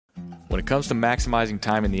When it comes to maximizing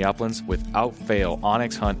time in the uplands, without fail,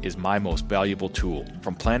 onX Hunt is my most valuable tool.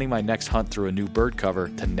 From planning my next hunt through a new bird cover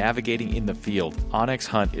to navigating in the field, onX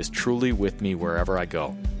Hunt is truly with me wherever I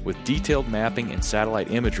go. With detailed mapping and satellite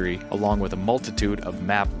imagery, along with a multitude of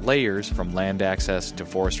map layers from land access to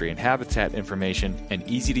forestry and habitat information, and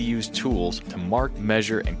easy-to-use tools to mark,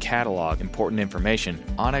 measure, and catalog important information,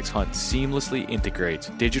 onX Hunt seamlessly integrates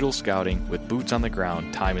digital scouting with boots on the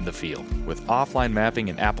ground time in the field. With offline mapping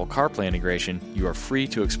and Apple CarPlay integration, you are free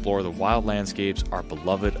to explore the wild landscapes our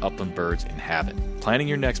beloved upland birds inhabit. Planning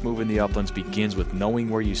your next move in the uplands begins with knowing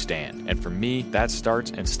where you stand, and for me, that starts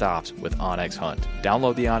and stops with onX Hunt.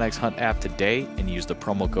 Download the onX Hunt app today and use the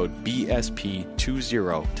promo code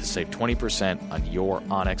BSP20 to save 20% on your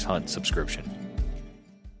onX Hunt subscription.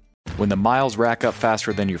 When the miles rack up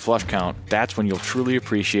faster than your flush count, that's when you'll truly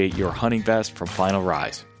appreciate your hunting vest from Final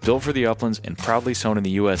Rise. Built for the uplands and proudly sewn in the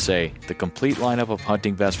USA, the complete lineup of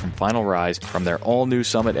hunting vests from Final Rise, from their all-new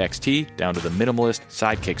Summit XT down to the minimalist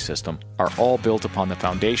Sidekick system, are all built upon the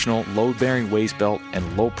foundational load-bearing waist belt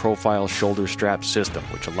and low-profile shoulder strap system,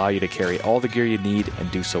 which allow you to carry all the gear you need and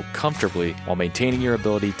do so comfortably while maintaining your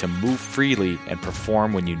ability to move freely and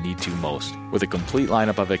perform when you need to most. With a complete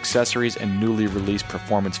lineup of accessories and newly released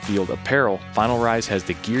performance field apparel, Final Rise has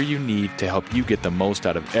the gear you need to help you get the most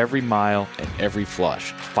out of every mile and every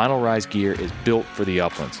flush. Final Rise gear is built for the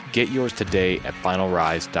uplands. Get yours today at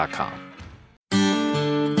finalrise.com.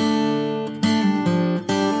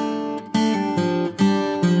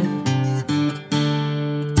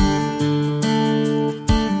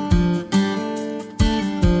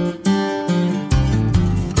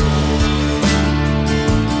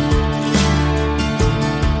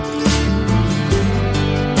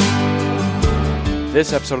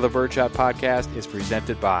 This episode of the Birdshot Podcast is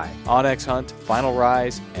presented by onX Hunt, Final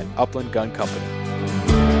Rise, and Upland Gun Company.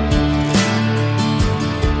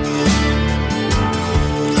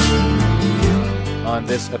 On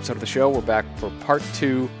this episode of the show, we're back for part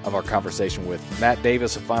 2 of our conversation with Matt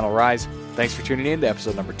Davis of Final Rise. Thanks for tuning in to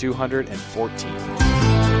episode number 214.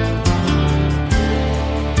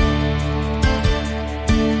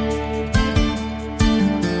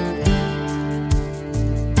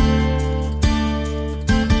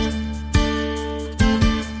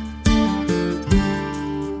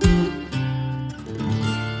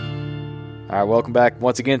 All right, welcome back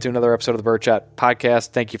once again to another episode of the Birdshot Podcast.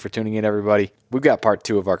 Thank you for tuning in, everybody. We've got part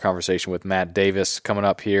 2 of our conversation with Matt Davis coming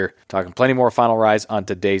up here, talking plenty more Final Rise on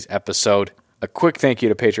today's episode. A quick thank you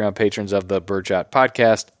to Patreon patrons of the Birdshot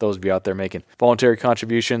Podcast, those of you out there making voluntary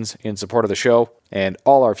contributions in support of the show and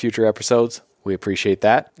all our future episodes. We appreciate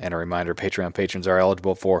that. And a reminder, Patreon patrons are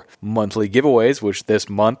eligible for monthly giveaways, which this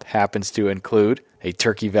month happens to include a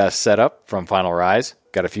turkey vest setup from Final Rise.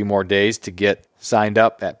 Got a few more days to get signed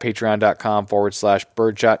up at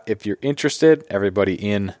patreon.com/birdshot. If you're interested, everybody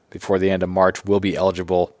in before the end of March will be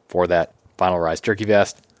eligible for that Final Rise turkey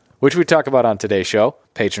vest, which we talk about on today's show.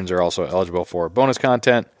 Patrons are also eligible for bonus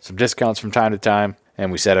content, some discounts from time to time,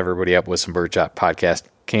 and we set everybody up with some Birdshot Podcast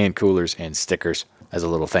can coolers and stickers as a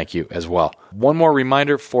little thank you as well. One more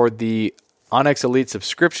reminder for the onX Elite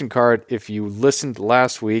subscription card. If you listened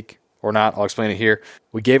last week or not, I'll explain it here.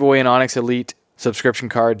 We gave away an onX Elite subscription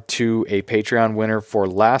card to a Patreon winner for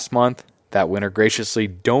last month. That winner graciously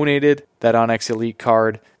donated that onX Elite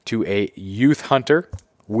card to a youth hunter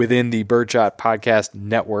within the Birdshot Podcast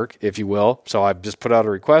network, if you will. So I've just put out a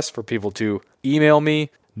request for people to email me,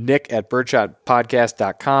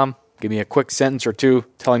 nick@birdshotpodcast.com. Give me a quick sentence or two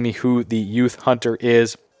telling me who the youth hunter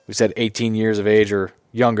is. We said 18 years of age or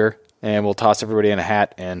younger, and we'll toss everybody in a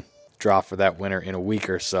hat and draw for that winner in a week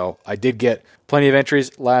or so. I did get plenty of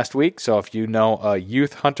entries last week, so if you know a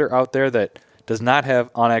youth hunter out there that does not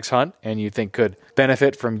have onX Hunt and you think could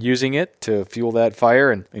benefit from using it to fuel that fire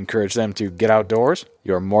and encourage them to get outdoors,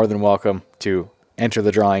 you're more than welcome to enter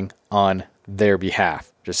the drawing on their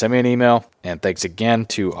behalf. Just send me an email, and thanks again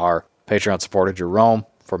to our Patreon supporter, Jerome,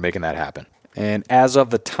 for making that happen. And as of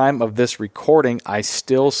the time of this recording, I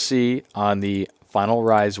still see on the Final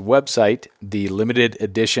Rise website the limited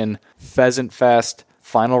edition Pheasant Fest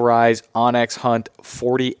Final Rise onX Hunt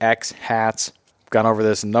 40X hats. I've gone over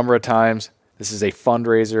this a number of times. This is a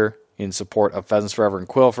fundraiser in support of Pheasants Forever and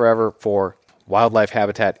Quail Forever for wildlife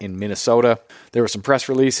habitat in Minnesota. There were some press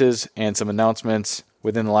releases and some announcements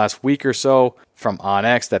within the last week or so from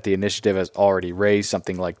onX that the initiative has already raised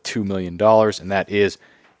something like $2 million, and that is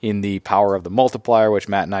in the power of the multiplier, which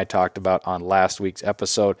Matt and I talked about on last week's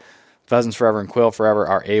episode. Pheasants Forever and Quail Forever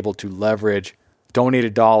are able to leverage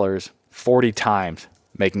donated dollars 40 times,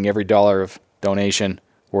 making every dollar of donation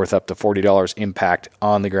worth up to $40 impact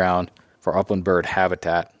on the ground for upland bird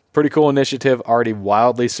habitat. Pretty cool initiative, already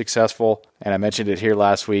wildly successful. And I mentioned it here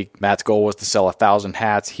last week. Matt's goal was to sell 1,000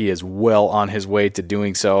 hats. He is well on his way to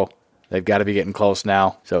doing so. They've got to be getting close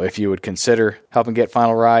now. So if you would consider helping get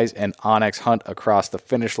Final Rise and Onyx Hunt across the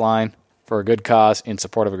finish line for a good cause in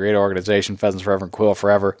support of a great organization, Pheasants Forever and Quill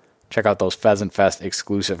Forever, check out those Pheasant Fest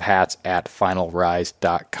exclusive hats at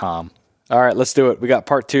finalrise.com. All right, let's do it. We got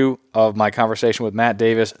part 2 of my conversation with Matt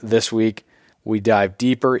Davis this week. We dive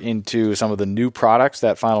deeper into some of the new products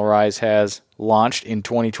that Final Rise has launched in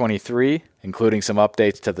 2023, including some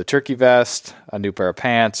updates to the turkey vest, a new pair of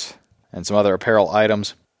pants, and some other apparel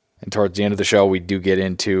items. And towards the end of the show, we do get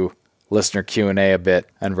into listener Q&A a bit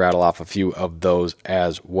and rattle off a few of those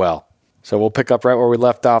as well. So we'll pick up right where we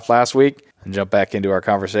left off last week and jump back into our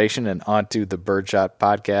conversation and onto the Birdshot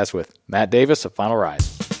podcast with Matt Davis of Final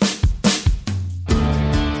Rise.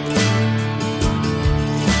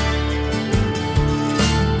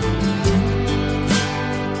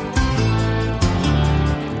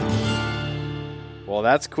 Well,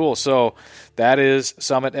 that's cool. So that is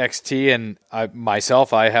Summit XT, and I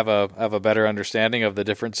have a better understanding of the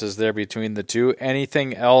differences there between the two.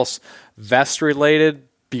 Anything else vest related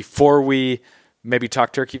before we maybe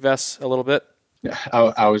talk turkey vests a little bit? Yeah,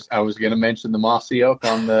 I was going to mention the mossy oak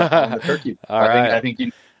on the turkey. I think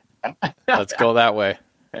you. Let's go that way.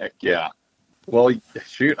 Heck yeah. Well,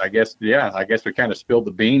 shoot. I guess we kind of spilled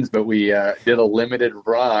the beans, but we did a limited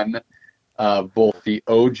run of both the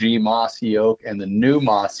OG mossy oak and the new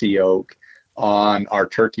mossy oak on our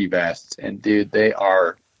turkey vests, and dude, they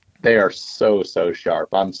are so sharp.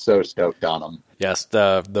 I'm so stoked on them. Yes,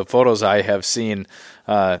 the photos I have seen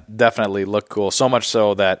definitely look cool. So much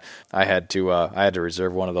so that I had to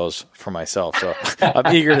reserve one of those for myself. So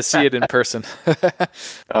I'm eager to see it in person.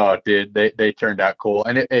 Oh, dude, they turned out cool,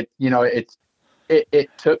 and it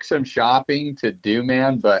took some shopping to do,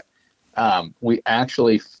 man. But we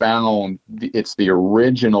actually found it's the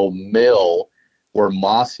original mill where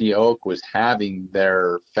Mossy Oak was having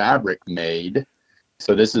their fabric made.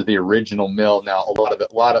 So this is the original mill. Now,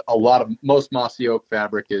 most Mossy Oak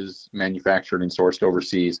fabric is manufactured and sourced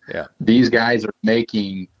overseas. Yeah. These guys are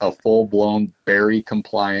making a full-blown berry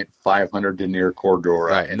compliant 500 denier Cordura.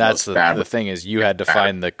 Right, and that's the thing is you had to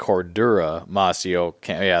find the Cordura Mossy Oak.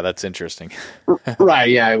 Yeah, that's interesting. Right,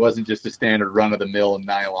 yeah, it wasn't just a standard run-of-the-mill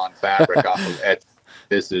nylon fabric off of it.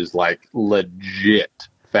 This is like legit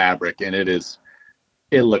fabric, and it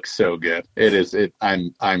looks so good.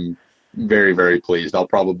 I'm very, very pleased. I'll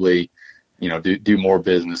probably, do more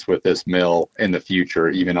business with this mill in the future,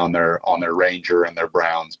 even on their Ranger and their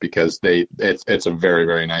Browns, because it's a very,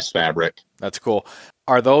 very nice fabric. That's cool.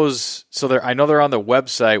 Are those, I know they're on the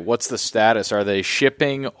website. What's the status? Are they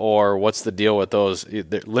shipping, or what's the deal with those?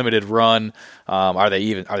 They're limited run. Are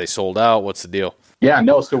they sold out? What's the deal? Yeah,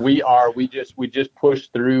 no. So we just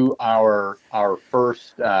pushed through our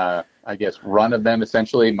first, run of them.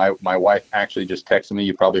 Essentially, my wife actually just texted me.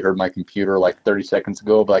 You probably heard my computer like 30 seconds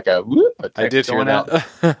ago, like a text I did hear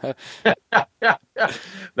that.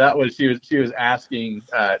 That was she was asking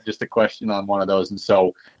just a question on one of those, and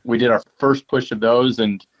so we did our first push of those.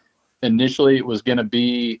 And initially, it was going to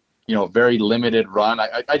be very limited run.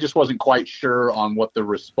 I just wasn't quite sure on what the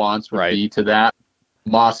response would be to that.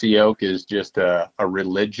 Mossy Oak is just a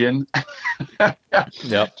religion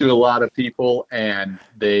Yep. to a lot of people, and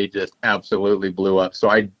they just absolutely blew up. So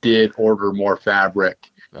I did order more fabric,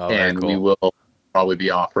 and cool. We will probably be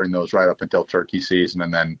offering those right up until turkey season,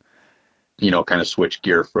 and then kind of switch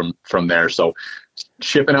gear from there. So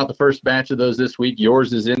shipping out the first batch of those this week.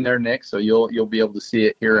 Yours is in there, Nick, so you'll be able to see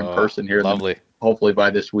it here in person here. Lovely. Hopefully by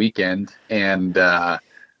this weekend, and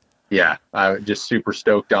yeah, I'm just super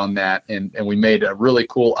stoked on that. And we made a really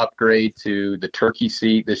cool upgrade to the turkey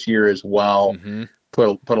seat this year as well. Mm-hmm.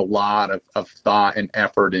 Put a lot of thought and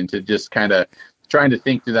effort into just kind of trying to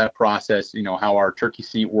think through that process, how our turkey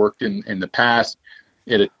seat worked in the past.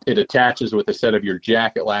 It attaches with a set of your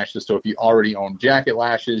jacket lashes. So if you already own jacket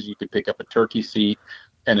lashes, you could pick up a turkey seat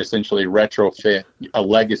and essentially retrofit a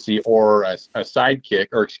Legacy or a Sidekick,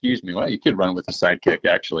 or excuse me, well, you could run with a Sidekick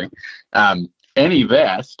actually. Any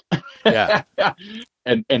vest, yeah,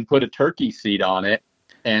 and put a turkey seat on it,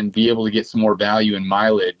 and be able to get some more value and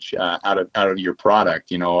mileage out of your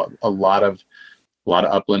product. A lot of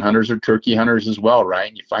upland hunters are turkey hunters as well, right?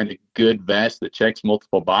 And you find a good vest that checks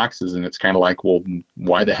multiple boxes, and it's kind of like, well,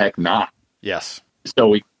 why the heck not? Yes. So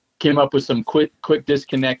we came up with some quick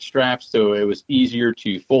disconnect straps, so it was easier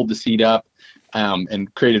to fold the seat up,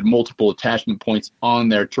 and created multiple attachment points on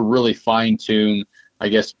there to really fine tune. I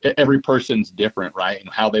guess every person's different, right? And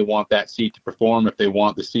how they want that seat to perform. If they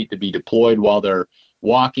want the seat to be deployed while they're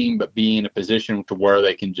walking, but be in a position to where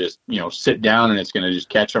they can just, sit down and it's going to just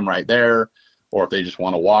catch them right there. Or if they just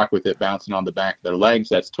want to walk with it bouncing on the back of their legs,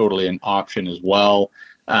 that's totally an option as well.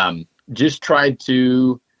 Just tried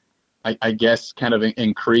to, I guess, kind of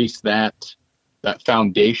increase that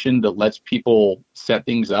foundation that lets people set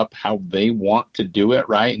things up how they want to do it,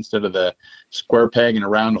 right? Instead of the square peg and a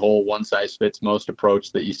round hole, one size fits most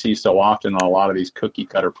approach that you see so often on a lot of these cookie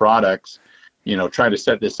cutter products. Try to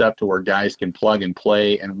set this up to where guys can plug and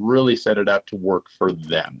play and really set it up to work for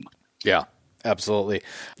them. Yeah, absolutely.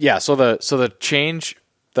 Yeah. So the change,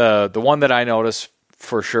 the one that I noticed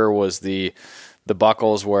for sure was the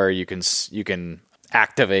buckles where you can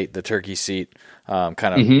activate the turkey seat kind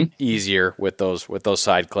of easier with those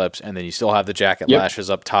side clips, and then you still have the jacket lashes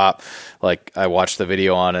up top. Like I watched the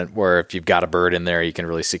video on it where if you've got a bird in there, you can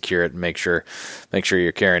really secure it and make sure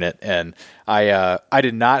you're carrying it. And I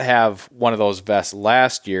did not have one of those vests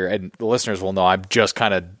last year, and the listeners will know I'm just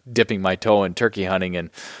kind of dipping my toe in turkey hunting, and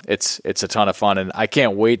it's a ton of fun, and I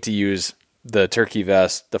can't wait to use the turkey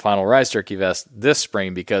vest, the Final Rise turkey vest this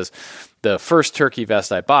spring, because the first turkey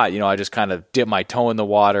vest I bought, I just kind of dipped my toe in the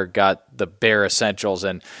water, got the bare essentials,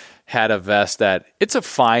 and had a vest that it's a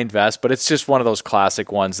fine vest, but it's just one of those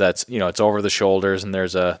classic ones that's, it's over the shoulders and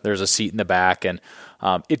there's a seat in the back, and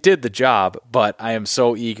it did the job, but I am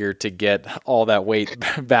so eager to get all that weight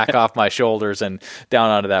back off my shoulders and down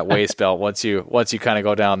onto that waist belt. Once you kind of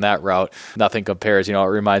go down that route, nothing compares. It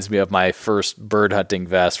reminds me of my first bird hunting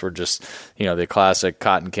vest, where just, the classic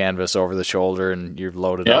cotton canvas over the shoulder and you're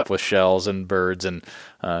loaded up with shells and birds, and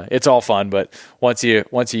it's all fun. But once you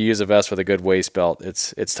use a vest with a good waist belt,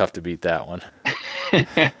 it's tough to beat that one.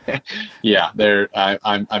 Yeah,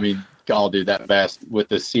 I'll do that vest with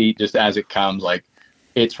the seat just as it comes, like,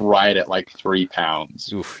 it's right at like 3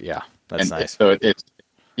 pounds. Oof, yeah, that's nice. So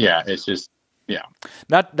it's just.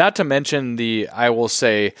 Not to mention I will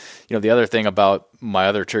say, the other thing about my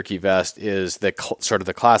other turkey vest is the sort of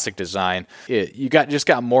the classic design. You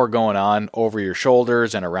got more going on over your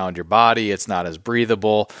shoulders and around your body. It's not as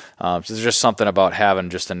breathable. So there's just something about having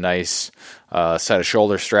just a nice set of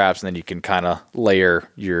shoulder straps, and then you can kind of layer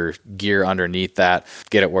your gear underneath that,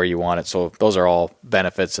 get it where you want it. So those are all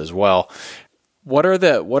benefits as well. What are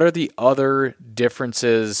the other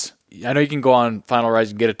differences? I know you can go on Final Rise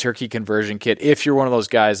and get a turkey conversion kit if you're one of those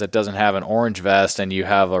guys that doesn't have an orange vest and you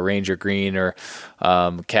have a Ranger green or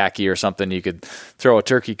khaki or something. You could throw a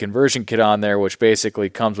turkey conversion kit on there, which basically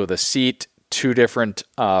comes with a seat, 2 different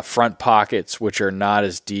front pockets, which are not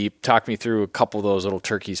as deep. Talk me through a couple of those little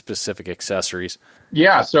turkey-specific accessories.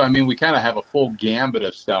 Yeah, so we kind of have a full gambit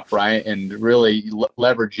of stuff, right? And really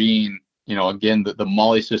leveraging, again, the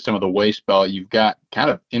MOLLE system of the waist belt, you've got kind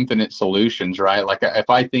of infinite solutions, right? Like if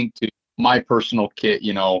I think to my personal kit,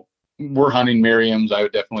 we're hunting Merriams. I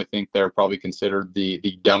would definitely think they're probably considered the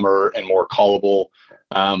dumber and more callable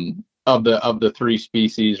of the 3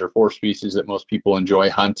 species or 4 species that most people enjoy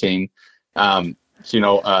hunting.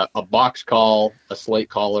 So, a box call, a slate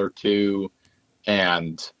call or 2,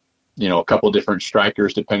 and, a couple different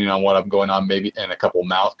strikers, depending on what I'm going on, maybe, and a couple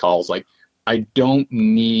mouth calls. Like, I don't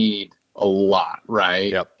need a lot,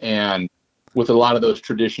 right? Yep. And with a lot of those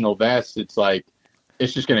traditional vests, it's like,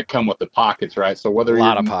 it's just going to come with the pockets, right? So whether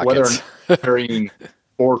you're carrying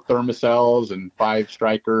 4 thermocells and 5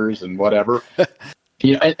 strikers and whatever,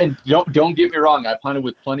 and don't get me wrong, I've hunted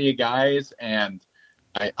with plenty of guys, and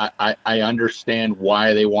I understand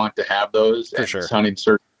why they want to have those. For sure. Hunting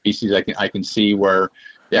certain species, I can see where,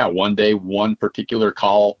 one day one particular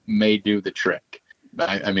call may do the trick.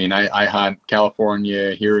 I hunt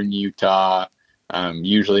California, here in Utah,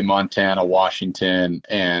 usually Montana, Washington,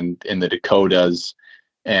 and in the Dakotas.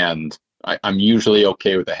 And I'm usually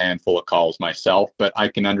okay with a handful of calls myself, but I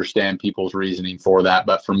can understand people's reasoning for that.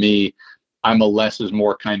 But for me, I'm a less is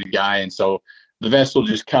more kind of guy. And so the vest will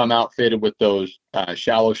just come outfitted with those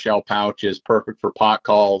shallow shell pouches, perfect for pot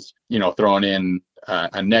calls, throwing in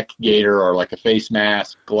a neck gaiter or like a face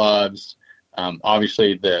mask, gloves.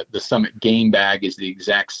 Obviously, the Summit game bag is the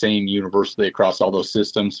exact same universally across all those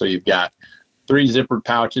systems. So you've got 3 zippered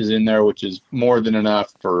pouches in there, which is more than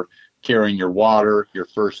enough for carrying your water, your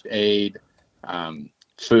first aid,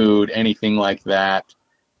 food, anything like that.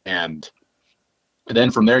 And then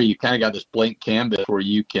from there, you kind of got this blank canvas where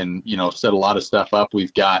you can, set a lot of stuff up.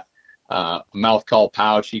 We've got a mouth call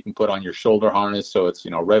pouch you can put on your shoulder harness, so it's,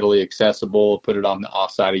 readily accessible. Put it on the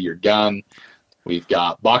offside of your gun. We've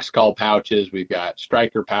got box call pouches. We've got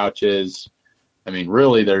striker pouches.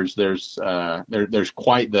 Really, there's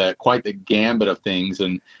quite the gambit of things.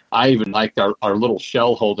 And I even liked our little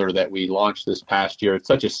shell holder that we launched this past year. It's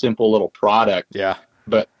such a simple little product. Yeah.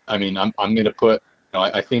 But I'm going to put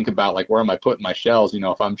I think about like, where am I putting my shells?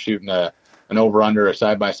 If I'm shooting an over under, a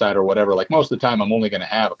side by side or whatever, like most of the time I'm only going to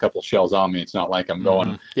have a couple shells on me. It's not like I'm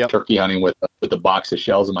going turkey hunting with a box of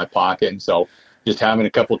shells in my pocket. And so just having a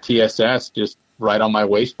couple TSS just right on my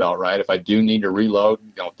waist belt, right? If I do need to reload,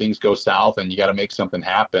 things go south and you got to make something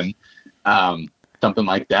happen. Something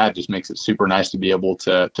like that just makes it super nice to be able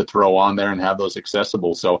to throw on there and have those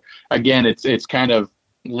accessible. So again, it's kind of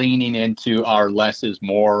leaning into our less is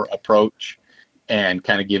more approach and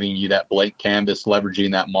kind of giving you that blank canvas,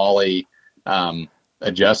 leveraging that Molly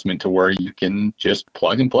adjustment to where you can just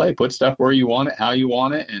plug and play, put stuff where you want it, how you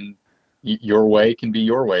want it, and your way can be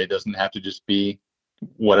your way. It doesn't have to just be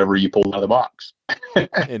whatever you pull out of the box.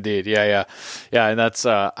 Indeed. Yeah. And that's,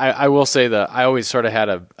 I will say that I always sort of had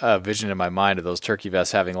a vision in my mind of those turkey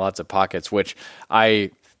vests having lots of pockets, which the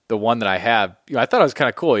one that I have, I thought it was kind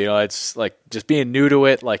of cool. It's like just being new to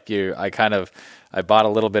it. Like I bought a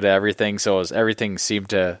little bit of everything. So everything seemed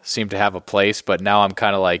to have a place, but now I'm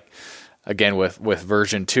kind of like, again, with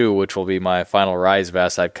version 2, which will be my final Rise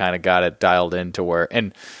vest, I've kind of got it dialed into where,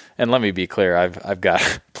 and let me be clear, I've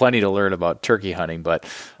got plenty to learn about turkey hunting, but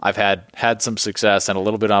I've had some success and a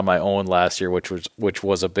little bit on my own last year, which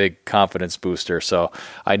was a big confidence booster. So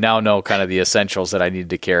I now know kind of the essentials that I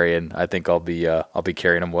need to carry, and I think I'll be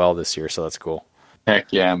carrying them well this year. So that's cool.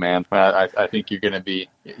 Heck yeah, man! I think you're gonna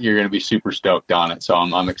be super stoked on it. So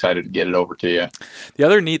I'm excited to get it over to you. The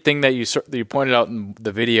other neat thing that you pointed out in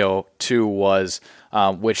the video too was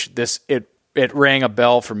it rang a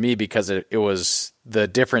bell for me because it was the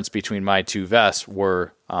difference between my two vests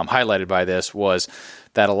were highlighted by this was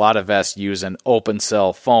that a lot of vests use an open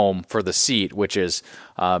cell foam for the seat, which is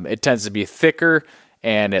it tends to be thicker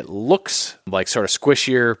and it looks like sort of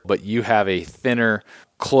squishier, but you have a thinner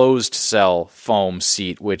closed cell foam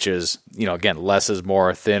seat, which is, again, less is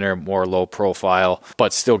more, thinner, more low profile,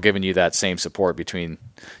 but still giving you that same support between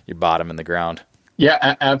your bottom and the ground.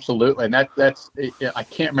 Yeah, absolutely. And that's I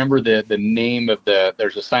can't remember the name of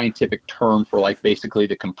there's a scientific term for like basically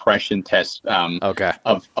the compression test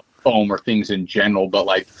of foam or things in general. But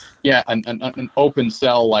like, an open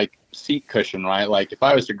cell like seat cushion, right? Like if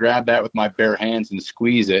I was to grab that with my bare hands and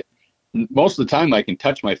squeeze it, most of the time I can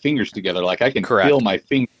touch my fingers together. Like I can feel my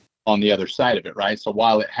finger on the other side of it, right? So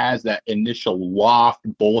while it has that initial loft,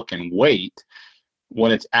 bulk, and weight,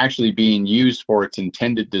 when it's actually being used for its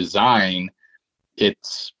intended design,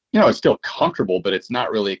 it's still comfortable, but it's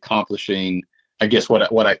not really accomplishing, I guess,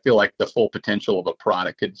 what I feel like the full potential of a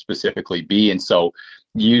product could specifically be. And so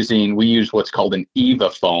we use what's called an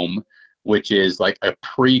EVA foam, which is like a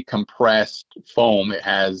pre-compressed foam.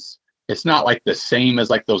 It's not like the same as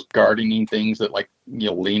like those gardening things that like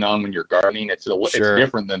lean on when you're gardening. It's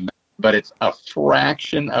different than that, but it's a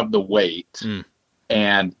fraction of the weight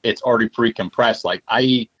and it's already pre-compressed. Like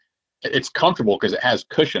it's comfortable because it has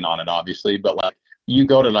cushion on it, obviously, but like you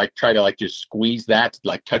go to like try to like just squeeze that to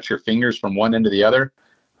like touch your fingers from one end to the other.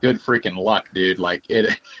 Good freaking luck, dude. Like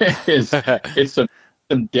it is, it's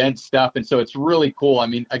some dense stuff. And so it's really cool. I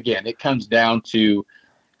mean, again, it comes down to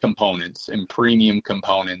components and premium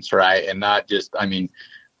components, right? And not just,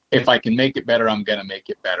 if I can make it better, I'm going to make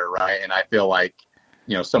it better, right? And I feel like,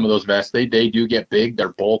 some of those vests, they do get big, they're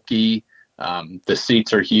bulky, the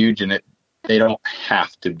seats are huge, and they don't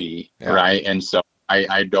have to be, right? And so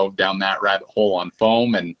I dove down that rabbit hole on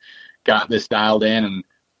foam and got this dialed in.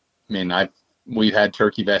 And we've had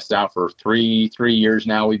turkey vests out for three years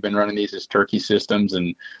now. We've been running these as turkey systems,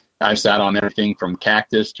 and I've sat on everything from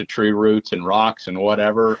cactus to tree roots and rocks and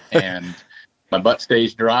whatever, and my butt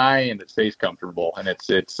stays dry and it stays comfortable. And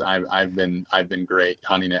I've been great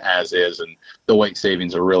hunting it as is, and the weight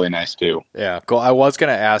savings are really nice too. Yeah, cool. I was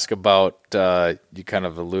going to ask about you kind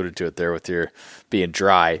of alluded to it there with your being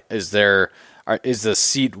dry. Is the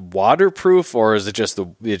seat waterproof, or is it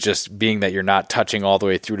just being that you're not touching all the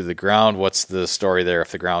way through to the ground? What's the story there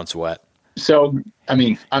if the ground's wet? So,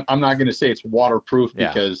 I'm not going to say it's waterproof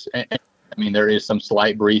because, there is some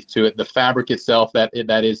slight breathe to it. The fabric itself, that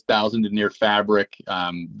is 1,000 denier fabric.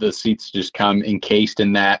 The seats just come encased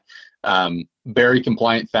in that. Berry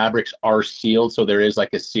compliant fabrics are sealed, so there is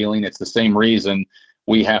like a sealing. It's the same reason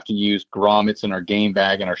we have to use grommets in our game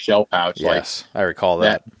bag and our shell pouch. Yes, I recall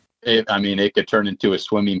that. It could turn into a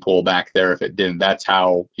swimming pool back there if it didn't. That's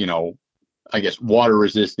how, I guess water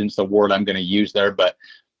resistance, the word I'm going to use there. But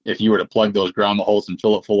if you were to plug those grommet holes and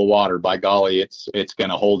fill it full of water, by golly, it's going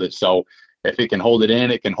to hold it. So if it can hold it in,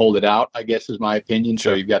 it can hold it out, I guess is my opinion.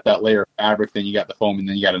 Sure. So you've got that layer of fabric, then you got the foam, and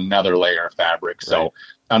then you got another layer of fabric. So right.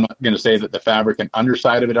 I'm not going to say that the fabric and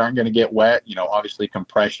underside of it aren't going to get wet. Obviously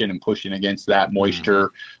compression and pushing against that moisture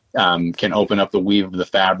can open up the weave of the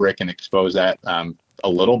fabric and expose that a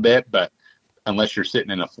little bit. But unless you're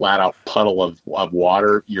sitting in a flat out puddle of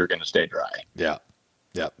water, you're going to stay dry. Yeah.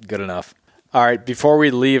 Yeah. Good enough. All right. Before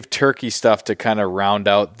we leave turkey stuff to kind of round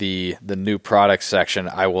out the new product section,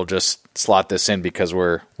 I will just slot this in because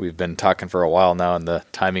we've been talking for a while now, and the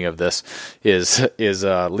timing of this is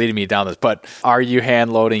leading me down this. But are you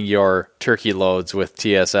hand loading your turkey loads with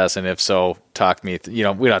TSS? And if so, talk me. We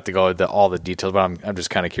don't have to go into all the details, but I'm just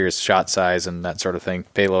kind of curious, shot size and that sort of thing,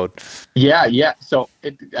 payload. Yeah. So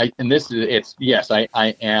I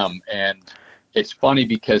am. And it's funny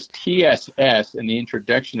because TSS and the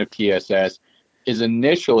introduction of TSS is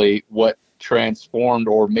initially what transformed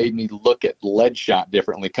or made me look at lead shot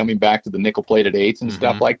differently, coming back to the nickel plated 8s and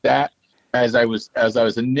stuff like that. As I was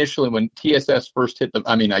initially, when TSS first hit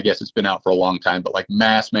I guess it's been out for a long time, but like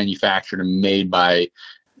mass manufactured and made by,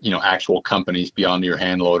 actual companies beyond your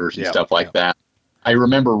hand loaders and stuff like that. I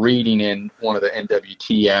remember reading in one of the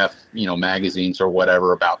NWTF, magazines or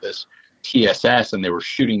whatever about this TSS, and they were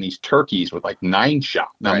shooting these turkeys with like 9-shot.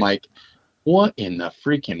 And I'm like, what in the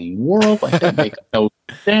freaking world? Like, that makes no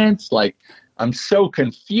sense. Like, I'm so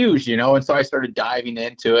confused, And so I started diving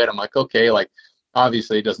into it. I'm like, okay, like,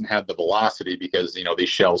 obviously it doesn't have the velocity because, these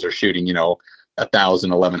shells are shooting,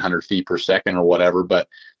 1,000, 1,100 feet per second or whatever. But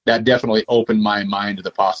that definitely opened my mind to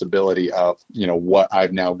the possibility of, what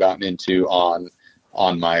I've now gotten into on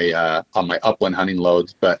my upland hunting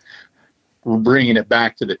loads. But bringing it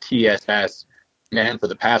back to the TSS, man, for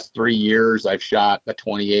the past 3 years, I've shot a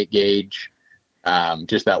 28 gauge,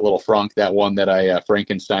 just that little frunk, that one that I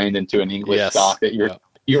Frankensteined into an English stock that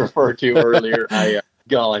you referred to earlier. I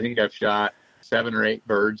think I've shot 7 or 8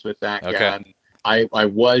 birds with that gun. I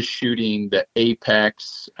was shooting the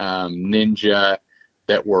Apex Ninja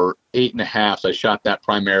that were 8.5. So I shot that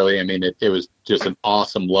primarily. I mean, it was just an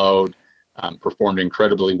awesome load. Performed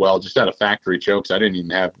incredibly well, just out of factory chokes. I didn't even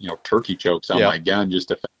have, turkey chokes on my gun, just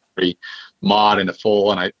a factory mod and a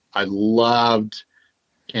full. And I loved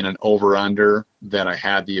in an over-under that I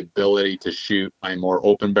had the ability to shoot my more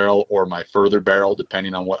open barrel or my further barrel,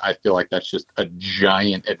 depending on what I feel like. That's just a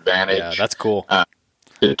giant advantage. Yeah, that's cool.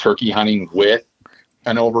 The turkey hunting with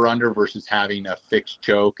an over-under versus having a fixed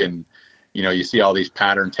choke. And, you see all these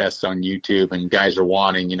pattern tests on YouTube, and guys are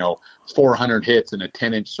wanting, 400 hits in a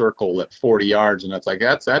 10-inch circle at 40 yards. And it's like,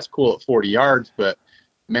 that's cool at 40 yards, but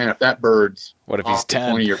man, if that bird's what if he's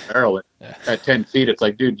 10 20 your barrel at 10 feet, it's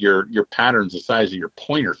like, dude, your pattern's the size of your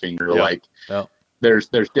pointer finger. There's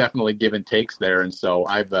definitely give and takes there. And so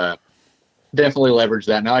I've definitely leveraged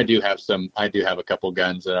that. Now I do have a couple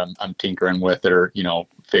guns that I'm tinkering with that are,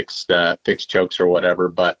 fixed chokes or whatever.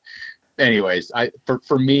 But anyways,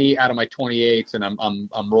 for me, out of my 28s, and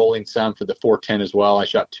I'm rolling some for the 410 as well. I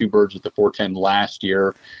shot 2 birds with the 410 last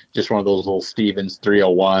year, just one of those little Stevens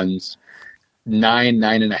 301s.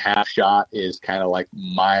 9.5 shot is kind of like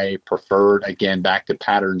my preferred, again, back to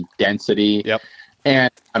pattern density. Yep.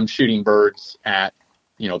 And I'm shooting birds at,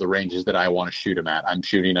 the ranges that I want to shoot them at. I'm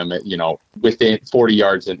shooting them at, within 40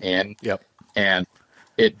 yards and in. Yep. And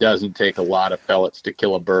it doesn't take a lot of pellets to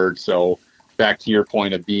kill a bird. So back to your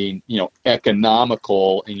point of being,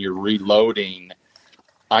 economical and you're reloading,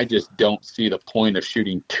 I just don't see the point of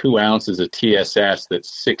shooting 2 ounces of TSS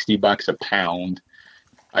that's $60 a pound.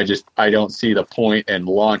 I don't see the point in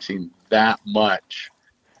launching that much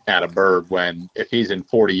at a bird when if he's in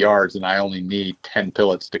 40 yards and I only need 10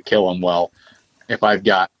 pellets to kill him. Well, if I've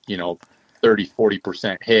got,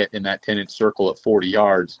 30-40% hit in that 10-inch circle at 40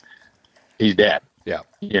 yards, he's dead. Yeah.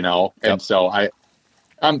 And so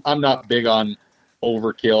I'm not big on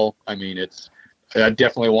overkill. I mean, I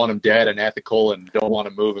definitely want him dead and ethical and don't want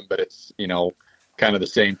to move him, but it's, kind of the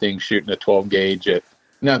same thing shooting a 12 gauge at,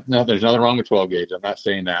 no, there's nothing wrong with 12 gauge. I'm not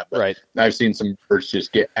saying that, but right. I've seen some birds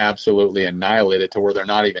just get absolutely annihilated to where they're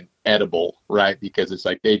not even edible, right? Because it's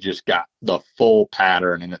like they just got the full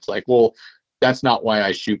pattern, and it's like, well, that's not why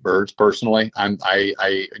I shoot birds personally.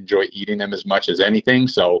 I enjoy eating them as much as anything.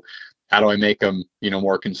 So how do I make them,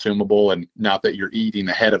 more consumable? And not that you're eating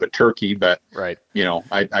the head of a turkey, but right.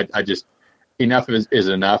 I just, enough is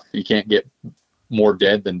enough. You can't get more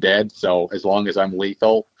dead than dead. So as long as I'm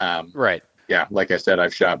lethal, right. Yeah, like I said,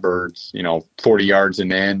 I've shot birds, 40 yards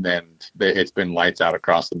and in, and it's been lights out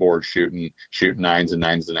across the board shooting 9s and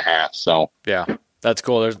 9.5. So yeah, that's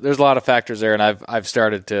cool. There's a lot of factors there, and I've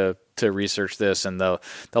started to research this. And the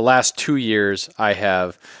last 2 years,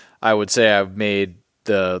 I would say I've made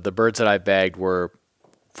the birds that I bagged were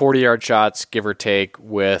 40-yard shots, give or take.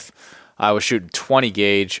 I was shooting 20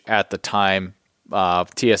 gauge at the time,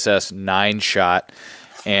 TSS 9-shot,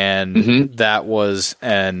 and that was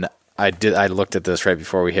I looked at this right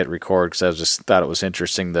before we hit record because I just thought it was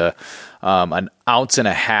interesting. An 1.5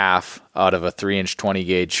 ounces out of a 3-inch 20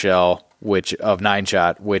 gauge shell which of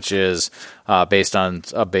 9-shot, which is based on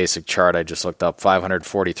a basic chart I just looked up,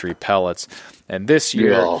 543 pellets. And this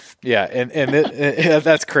year,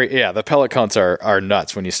 that's crazy. Yeah, the pellet counts are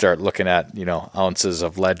nuts when you start looking at, ounces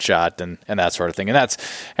of lead shot and that sort of thing.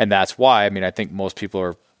 And that's why, I mean, I think most people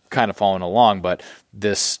are kind of following along, but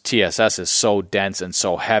this TSS is so dense and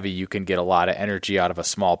so heavy, you can get a lot of energy out of a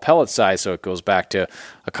small pellet size. So it goes back to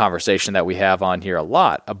a conversation that we have on here a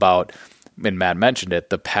lot about, and Matt mentioned it,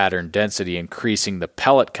 the pattern density, increasing the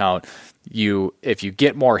pellet count. If you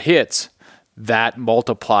get more hits, that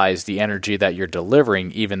multiplies the energy that you're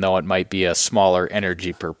delivering, even though it might be a smaller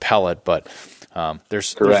energy per pellet. But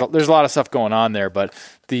there's a lot of stuff going on there. But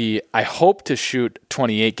I hope to shoot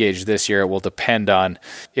 28 gauge this year. It will depend on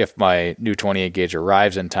if my new 28 gauge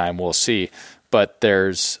arrives in time. We'll see. But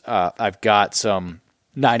I've got some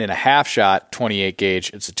 9.5 shot 28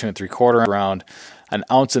 gauge. It's a 2 3/4 round, an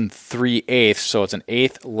ounce and 3/8, so it's an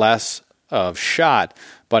eighth less of shot.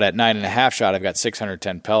 But at 9.5 shot, I've got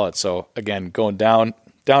 610 pellets. So again, going down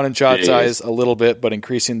in shot size a little bit, but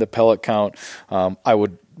increasing the pellet count.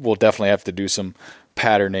 We'll definitely have to do some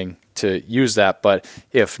patterning to use that. But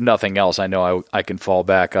if nothing else, I know I can fall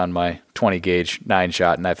back on my 20 gauge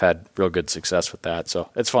 9-shot, and I've had real good success with that. So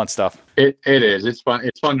it's fun stuff. It is. It's fun.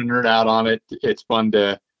 It's fun to nerd out on it. It's fun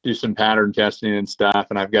to do some pattern testing and stuff.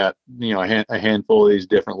 And I've got, a handful of these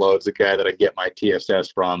different loads. The guy that I get my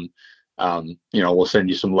TSS from, we'll send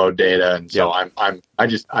you some load data. And so I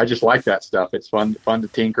just like that stuff. It's fun to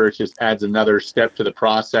tinker. It just adds another step to the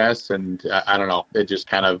process. And I don't know, it just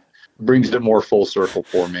kind of brings it more full circle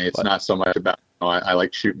for me. It's not so much about, I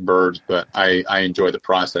like shooting birds, but I enjoy the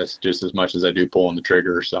process just as much as I do pulling the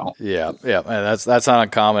trigger. So yeah. And that's not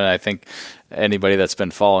uncommon. I think anybody that's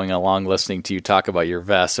been following along, listening to you talk about your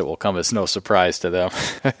vest, it will come as no surprise to them.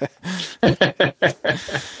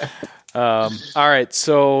 All right,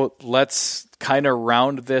 so let's kind of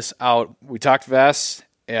round this out. We talked vests.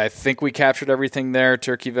 I think we captured everything there.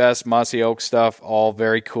 Turkey vest, mossy oak stuff, all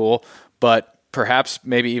very cool. But perhaps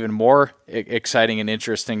maybe even more exciting and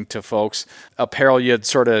interesting to folks, apparel you had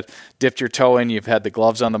sort of dipped your toe in. You've had the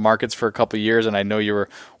gloves on the markets for a couple of years, and I know you were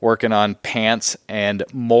working on pants and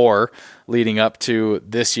more leading up to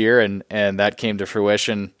this year, and that came to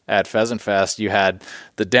fruition at Pheasant Fest. You had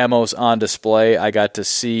the demos on display. I got to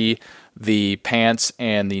see the pants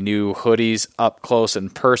and the new hoodies up close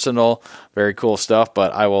and personal. Very cool stuff,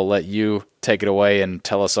 but I will let you take it away and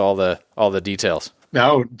tell us all the details.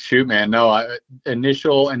 No, shoot, man. No,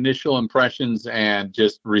 initial impressions and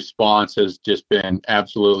just response has just been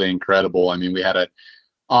absolutely incredible. I mean, we had an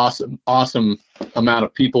awesome amount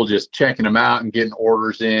of people just checking them out and getting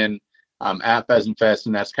orders in at Pheasant Fest,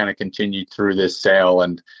 and that's kind of continued through this sale.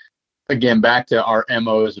 And again, back to our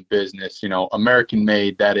MO as a business, American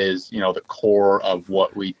made, that is, the core of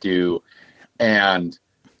what we do. And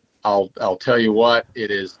I'll tell you what,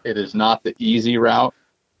 it is not the easy route.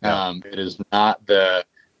 It is not the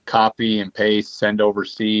copy and paste, send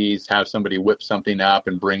overseas, have somebody whip something up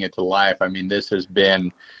and bring it to life. I mean, this has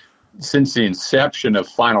been since the inception of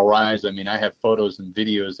Final Rise. I mean, I have photos and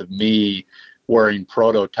videos of me wearing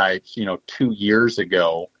prototypes, 2 years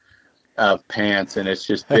ago of pants. And it's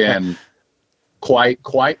just been quite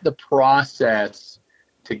the process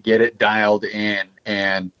to get it dialed in,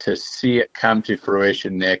 and to see it come to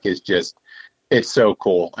fruition, Nick, is just, it's so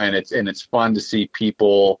cool. And it's fun to see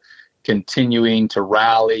people continuing to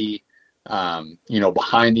rally,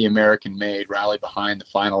 behind the American made, rally behind the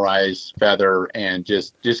Final Rise feather, and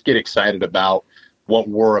just get excited about what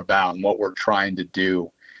we're about and what we're trying to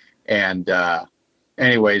do. And,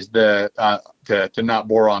 anyways, to not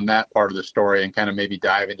bore on that part of the story and kind of maybe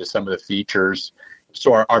dive into some of the features.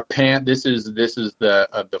 So our pant, this is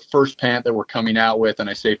the first pant that we're coming out with. And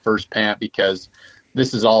I say first pant because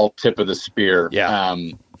this is all tip of the spear. Yeah.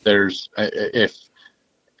 There's,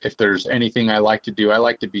 if there's anything I like to do, I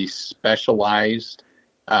like to be specialized,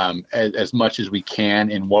 as much as we can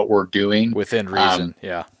in what we're doing within reason.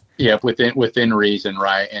 Yeah, within reason,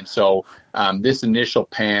 right? And so this initial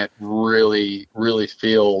pant really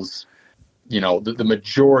feels, the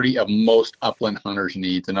majority of most upland hunters'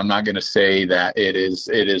 needs. And I'm not going to say that it is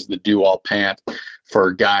the do-all pant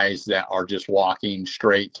for guys that are just walking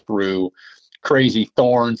straight through crazy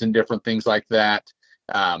thorns and different things like that.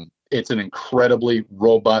 It's an incredibly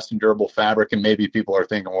robust and durable fabric, and maybe people are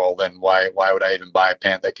thinking, well, then why would I even buy a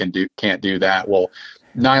pant that can't do that? Well,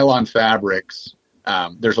 nylon fabrics.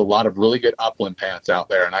 There's a lot of really good upland pants out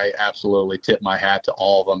there, and I absolutely tip my hat to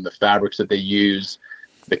all of them. The fabrics that they use,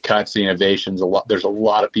 the cuts, the innovations, there's a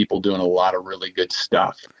lot of people doing a lot of really good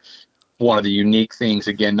stuff. One of the unique things,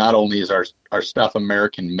 again, not only is our stuff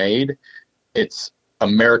American made, it's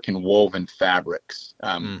American woven fabrics.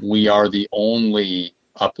 We are the only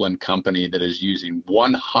Upland company that is using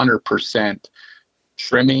 100%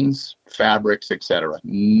 trimmings, fabrics, etc.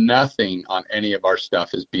 Nothing on any of our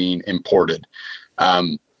stuff is being imported.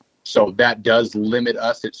 So that does limit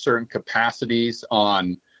us at certain capacities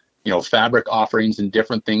on, fabric offerings and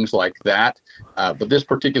different things like that. But this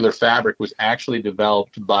particular fabric was actually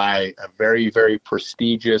developed by a very, very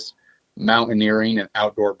prestigious mountaineering and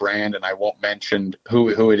outdoor brand, and I won't mention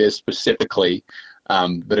who it is specifically.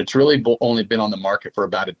 But it's really only been on the market for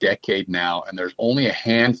about a decade now, and there's only a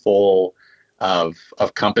handful of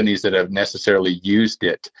companies that have necessarily used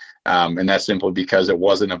it. And that's simply because it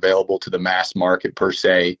wasn't available to the mass market per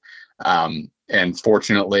se. And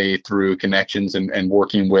fortunately, through connections and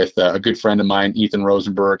working with a good friend of mine, Ethan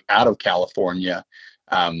Rosenberg, out of California,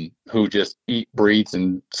 who just eats, breathes,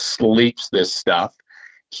 and sleeps this stuff,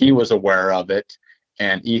 he was aware of it.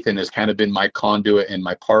 And Ethan has kind of been my conduit and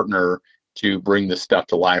my partner to bring this stuff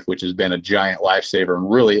to life, which has been a giant lifesaver and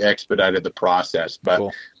really expedited the process. But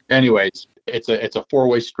cool. Anyways, it's a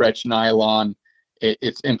 4-way stretch nylon.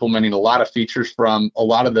 It's implementing a lot of features from a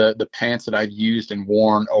lot of the pants that I've used and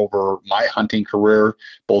worn over my hunting career,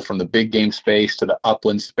 both from the big game space to the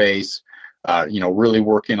upland space, really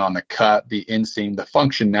working on the cut, the inseam, the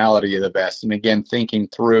functionality of the vest. And again, thinking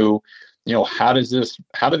through, how do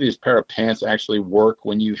these pair of pants actually work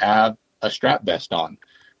when you have a strap vest on,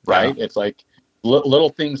 right? Yeah. It's like little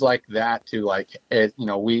things like that to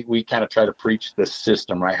we kind of try to preach the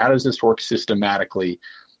system, right? How does this work systematically?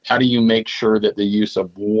 How do you make sure that the use of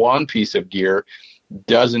one piece of gear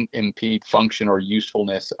doesn't impede function or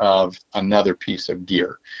usefulness of another piece of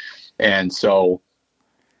gear? And so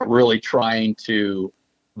really trying to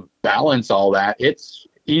balance all that, it's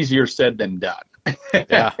easier said than done.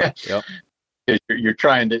 Yeah. Yep. You're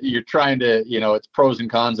trying to, it's pros and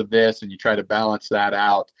cons of this, and you try to balance that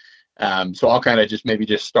out. So I'll kind of just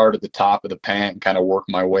start at the top of the pant and kind of work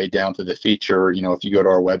my way down to the feature. If you go to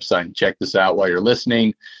our website and check this out while you're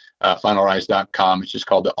listening, finalrise.com, it's just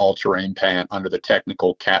called the all-terrain pant under the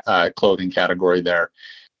technical clothing category there.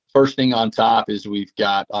 First thing on top is we've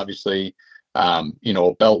got obviously, a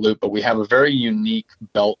belt loop, but we have a very unique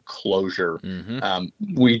belt closure.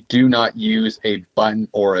 Mm-hmm. We do not use a button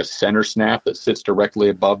or a center snap that sits directly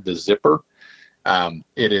above the zipper.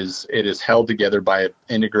 It is held together by an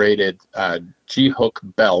integrated G-hook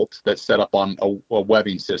belt that's set up on a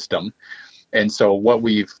webbing system. And so what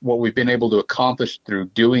we've been able to accomplish through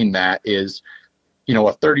doing that is,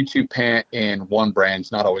 a 32 pant in one brand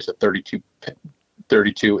is not always a 32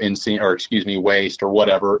 inseam or waist or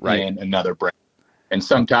whatever in another brand. And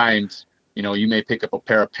sometimes, you may pick up a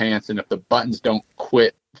pair of pants, and if the buttons don't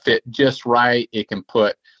fit just right, it can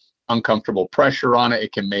put uncomfortable pressure on it.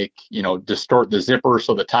 It can make, distort the zipper,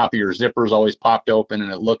 so the top of your zipper is always popped open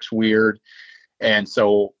and it looks weird. And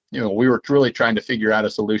so, we were really trying to figure out a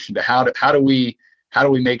solution to how do we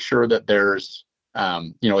make sure that there's,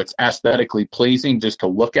 it's aesthetically pleasing just to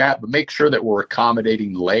look at, but make sure that we're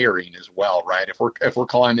accommodating layering as well, right? If we're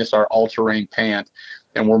calling this our all-terrain pant,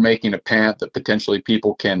 and we're making a pant that potentially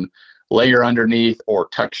people can layer underneath or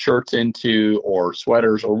tuck shirts into or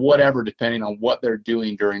sweaters or whatever, depending on what they're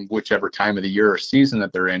doing during whichever time of the year or season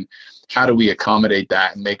that they're in, how do we accommodate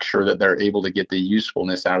that and make sure that they're able to get the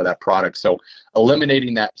usefulness out of that product? So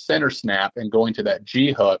eliminating that center snap and going to that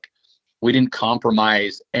G-hook, we didn't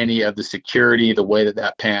compromise any of the security, the way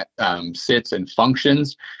that pant sits and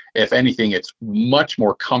functions. If anything, it's much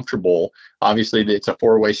more comfortable. Obviously, it's a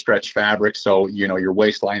 4-way stretch fabric, so your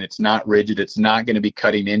waistline, it's not rigid, it's not going to be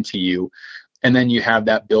cutting into you. And then you have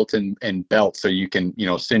that built-in belt, so you can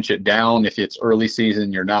cinch it down if it's early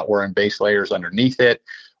season, you're not wearing base layers underneath it,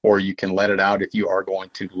 or you can let it out if you are going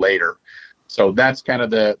to later. So that's kind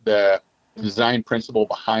of the design principle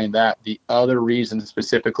behind that. The other reason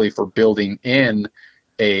specifically for building in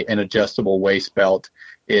an adjustable waist belt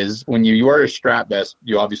is when you wear a strap vest,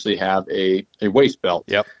 you obviously have a waist belt.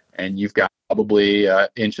 Yep. And you've got probably 1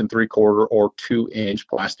 3/4 or 2 inch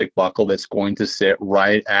plastic buckle that's going to sit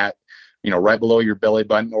right at, right below your belly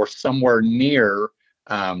button or somewhere near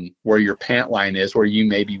where your pant line is, where you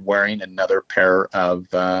may be wearing another pair of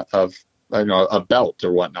a belt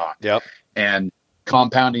or whatnot. Yep. And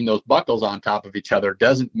compounding those buckles on top of each other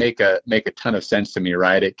doesn't make a ton of sense to me,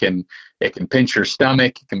 right? It can pinch your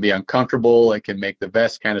stomach, it can be uncomfortable, it can make the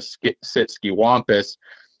vest kind of sit ski-wampus.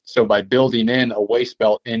 So by building in a waist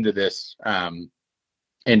belt into this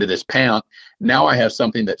pant, now I have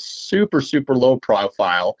something that's super, super low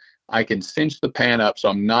profile. I can cinch the pant up so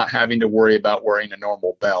I'm not having to worry about wearing a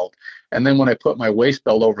normal belt. And then when I put my waist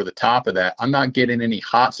belt over the top of that, I'm not getting any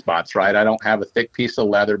hot spots, right? I don't have a thick piece of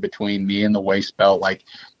leather between me and the waist belt. Like,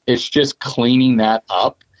 it's just cleaning that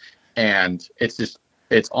up. And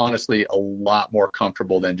it's honestly a lot more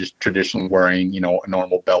comfortable than just traditionally wearing, a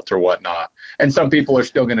normal belt or whatnot. And some people are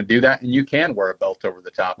still going to do that, and you can wear a belt over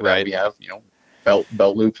the top of that. We have,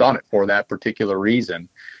 belt loops on it for that particular reason.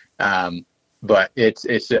 But it's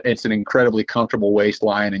an incredibly comfortable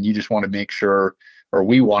waistline, and you just want to make sure, or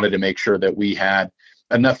we wanted to make sure, that we had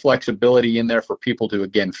enough flexibility in there for people to,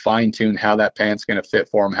 again, fine tune how that pant's going to fit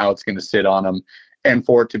for them, how it's going to sit on them, and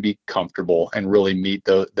for it to be comfortable and really meet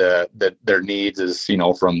their needs, as,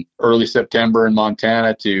 from early September in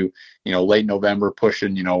Montana to, late November,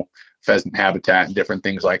 pushing, pheasant habitat and different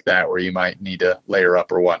things like that, where you might need to layer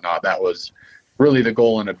up or whatnot. That was really the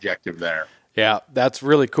goal and objective there. Yeah, that's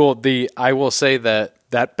really cool. I will say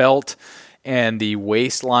that belt and the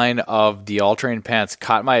waistline of the all-terrain pants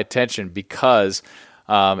caught my attention because,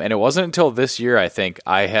 and it wasn't until this year, I think,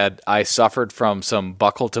 I suffered from some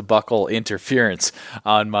buckle-to-buckle interference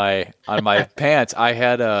on my pants.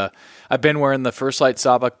 I've been wearing the First Light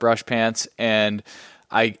Sawbuck brush pants, and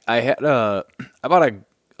I had I bought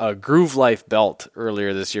a Groove Life belt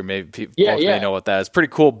earlier this year. Maybe folks may know what that is. Pretty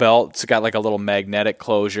cool belt. It's got like a little magnetic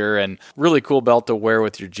closure, and really cool belt to wear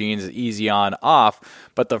with your jeans, easy on, off.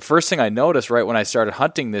 But the first thing I noticed right when I started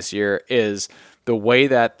hunting this year is the way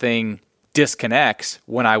that thing disconnects.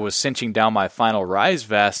 When I was cinching down my Final Rise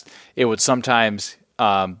vest, it would sometimes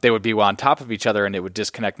they would be on top of each other, and it would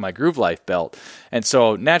disconnect my Groove Life belt. And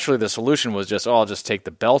so naturally the solution was just, I'll just take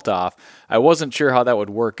the belt off. I wasn't sure how that would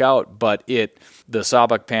work out, but the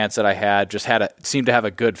Sawbuck pants that I had just seemed to have a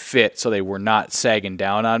good fit, so they were not sagging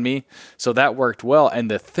down on me. So that worked well. And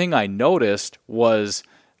the thing I noticed was,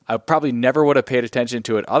 I probably never would have paid attention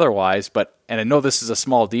to it otherwise, and I know this is a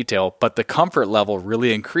small detail, but the comfort level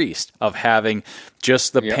really increased of having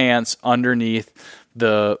just the pants underneath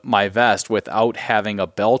my vest without having a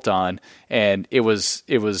belt on. And it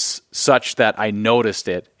was such that I noticed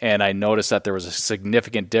it, and I noticed that there was a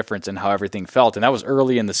significant difference in how everything felt. And that was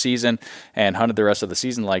early in the season, and hunted the rest of the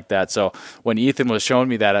season like that. So when Ethan was showing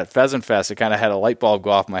me that at Pheasant Fest, it kind of had a light bulb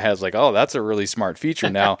go off in my head. I was like, oh, that's a really smart feature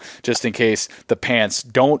now. Just in case the pants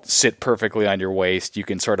don't sit perfectly on your waist, you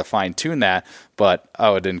can sort of fine tune that. But I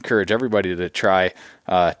would encourage everybody to try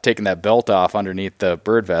taking that belt off underneath the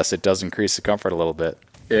bird vest. It does increase the comfort a little bit.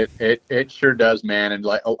 It sure does, man. And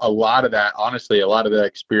like a lot of that, honestly, a lot of that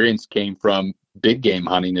experience came from big game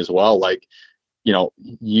hunting as well. Like,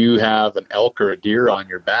 you have an elk or a deer on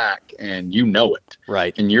your back, and it,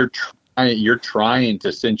 right? And you're trying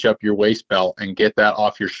to cinch up your waist belt and get that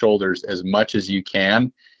off your shoulders as much as you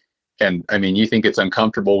can. And I mean, you think it's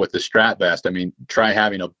uncomfortable with the strap vest. I mean, try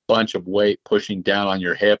having a bunch of weight pushing down on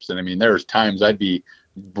your hips. And I mean, there was times I'd be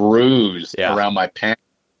bruised around my pants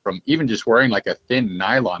from even just wearing like a thin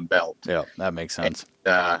nylon belt. Yeah, that makes sense.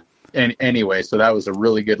 And anyway, so that was a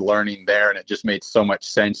really good learning there. And it just made so much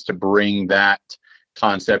sense to bring that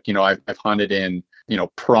concept. I've hunted in,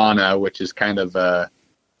 Prana, which is kind of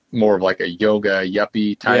more of like a yoga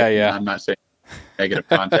yuppie type. Yeah. I'm not saying negative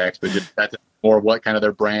context, but just that's more what kind of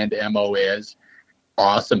their brand MO is.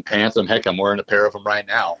 Awesome pants. Heck, I'm wearing a pair of them right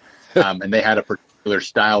now. And they had a particular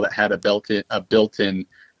style that had a built-in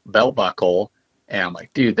belt buckle. And I'm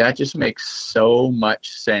like, dude, that just makes so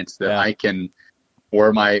much sense that I can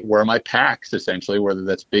wear my packs, essentially, whether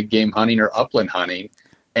that's big game hunting or upland hunting,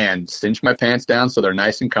 and cinch my pants down so they're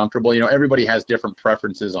nice and comfortable. Everybody has different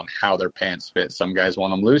preferences on how their pants fit. Some guys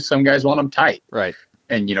want them loose, some guys want them tight. Right.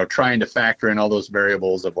 And, trying to factor in all those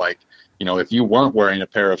variables of like, if you weren't wearing a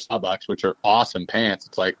pair of Sawbucks, which are awesome pants,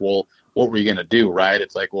 it's like, well, what were you going to do? Right.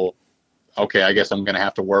 It's like, well, okay, I guess I'm going to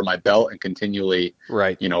have to wear my belt and continually,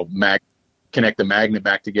 connect the magnet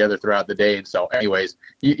back together throughout the day. And so anyways,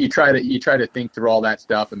 you try to think through all that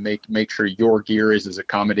stuff and make sure your gear is as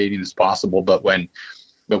accommodating as possible. But when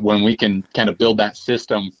we can kind of build that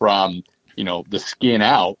system from, the skin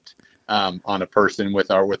out, on a person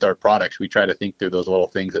with our products, we try to think through those little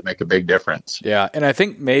things that make a big difference. Yeah. And I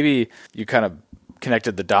think maybe you kind of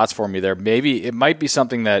connected the dots for me there. Maybe it might be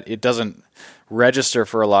something that it doesn't register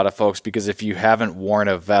for a lot of folks, because if you haven't worn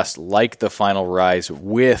a vest like the Final Rise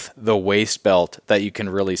with the waist belt that you can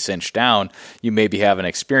really cinch down, you maybe haven't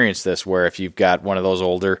experienced this, where if you've got one of those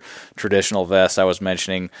older traditional vests I was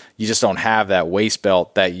mentioning, you just don't have that waist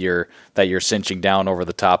belt that you're cinching down over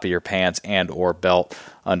the top of your pants and or belt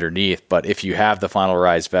underneath. But if you have the Final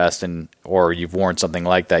Rise vest or you've worn something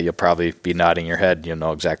like that, you'll probably be nodding your head. You'll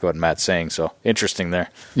know exactly what Matt's saying. So interesting there.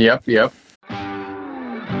 Yep.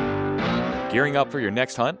 Gearing up for your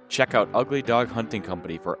next hunt? Check out Ugly Dog Hunting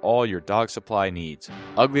Company for all your dog supply needs.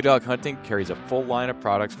 Ugly Dog Hunting carries a full line of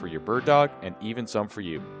products for your bird dog and even some for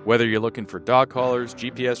you. Whether you're looking for dog collars,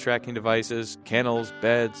 GPS tracking devices, kennels,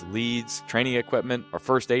 beds, leads, training equipment, or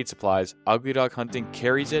first aid supplies, Ugly Dog Hunting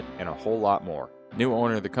carries it and a whole lot more. New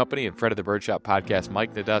owner of the company and friend of the Birdshot podcast,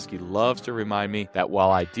 Mike Nadusky, loves to remind me that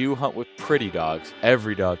while I do hunt with pretty dogs,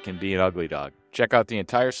 every dog can be an ugly dog. Check out the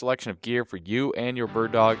entire selection of gear for you and your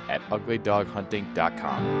bird dog at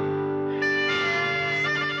uglydoghunting.com.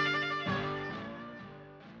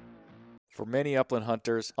 For many upland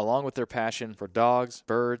hunters, along with their passion for dogs,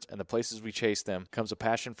 birds, and the places we chase them, comes a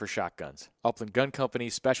passion for shotguns. Upland Gun Company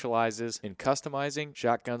specializes in customizing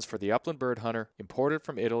shotguns for the upland bird hunter, imported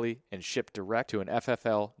from Italy and shipped direct to an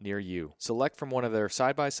FFL near you. Select from one of their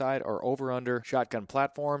side-by-side or over-under shotgun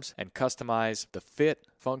platforms and customize the fit,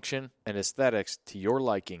 function, and aesthetics to your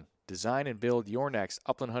liking. Design and build your next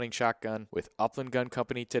upland hunting shotgun with Upland Gun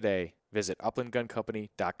Company today. Visit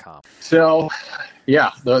uplandguncompany.com. So,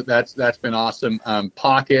 yeah, that's been awesome.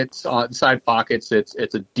 Pockets, side pockets, it's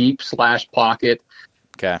a deep slash pocket.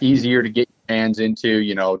 Okay. Easier to get your hands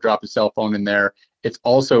into, drop a cell phone in there. It's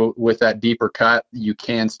also with that deeper cut, you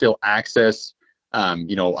can still access,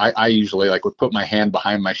 I usually would put my hand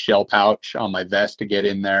behind my shell pouch on my vest to get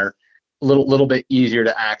in there. A little bit easier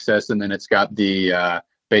to access. And then it's got the,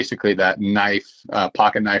 basically that knife,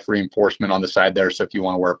 pocket knife reinforcement on the side there. So if you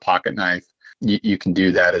want to wear a pocket knife, you can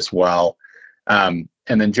do that as well. And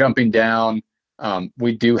then jumping down,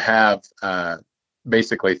 we do have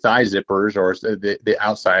basically thigh zippers, or the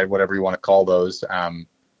outside, whatever you want to call those. I'm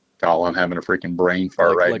having a freaking brain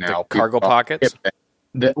fart right now. Cargo pockets?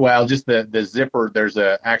 Just the zipper. There's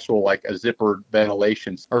a zipper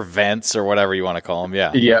ventilation or vents or whatever you want to call them.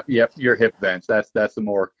 Yeah. Yep. Your hip vents. That's the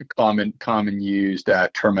more common used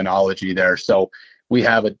terminology there. So we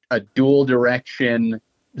have a dual direction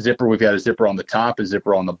zipper. We've got a zipper on the top, a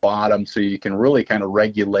zipper on the bottom, so you can really kind of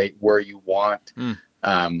regulate where you want to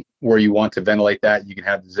ventilate that. You can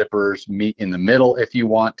have the zippers meet in the middle if you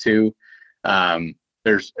want to.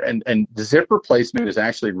 The zipper placement is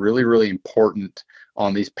actually really, really important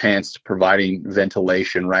on these pants to providing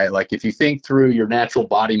ventilation, right? Like if you think through your natural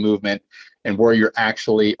body movement and where you're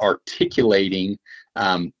actually articulating,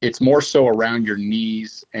 it's more so around your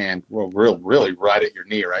knees and really right at your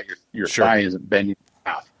knee, right? Your Sure. thigh isn't bending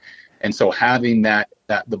enough. And so having that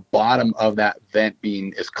the bottom of that vent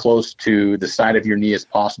being as close to the side of your knee as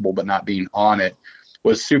possible, but not being on it,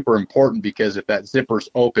 was super important, because if that zipper's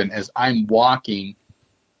open, as I'm walking,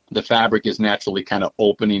 the fabric is naturally kind of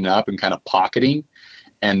opening up and kind of pocketing,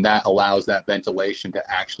 and that allows that ventilation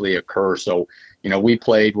to actually occur. So, we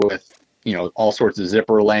played with, all sorts of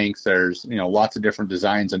zipper lengths. There's, lots of different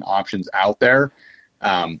designs and options out there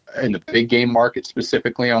in the big game market,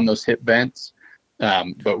 specifically on those hip vents.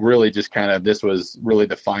 But really just this was really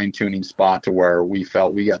the fine tuning spot to where we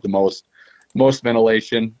felt we got the most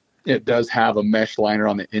ventilation. It does have a mesh liner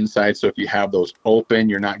on the inside, so if you have those open,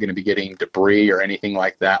 you're not going to be getting debris or anything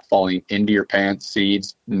like that falling into your pants,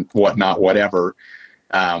 seeds, and whatnot, whatever.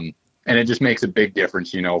 And it just makes a big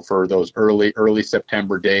difference, for those early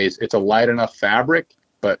September days. It's a light enough fabric,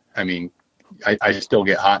 but I mean, I still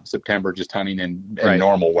get hot in September just hunting in Right.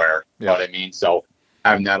 normal wear. You know Yeah. what I mean? So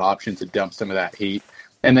having that option to dump some of that heat.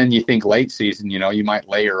 And then you think late season, you might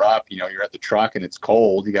layer up, you're at the truck and it's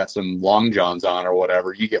cold. You got some long johns on or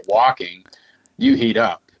whatever. You get walking, you heat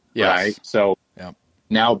up, Yes. right? So Yep.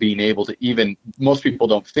 now being able to most people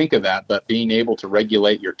don't think of that, but being able to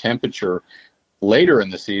regulate your temperature later in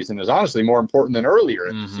the season is honestly more important than earlier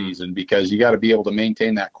in the season, because you got to be able to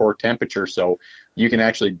maintain that core temperature so you can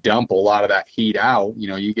actually dump a lot of that heat out.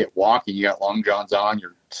 You get walking, you got long johns on,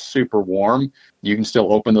 you're super warm. You can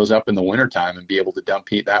still open those up in the wintertime and be able to dump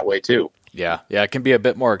heat that way too. Yeah, it can be a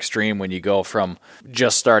bit more extreme when you go from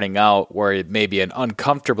just starting out where it may be an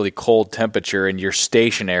uncomfortably cold temperature and you're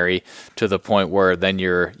stationary to the point where then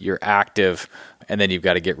you're active, and then you've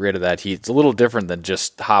got to get rid of that heat. It's a little different than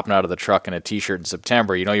just hopping out of the truck in a t-shirt in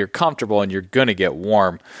September. You're comfortable and you're going to get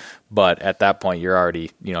warm, but at that point you're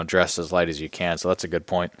already, dressed as light as you can. So that's a good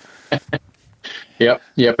point. Yep,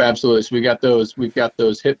 absolutely. So we've got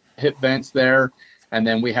those hip vents there, and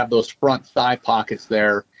then we have those front thigh pockets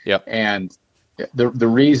there. Yep. And the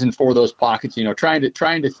reason for those pockets, trying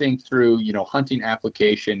to think through, hunting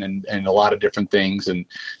application and a lot of different things. And,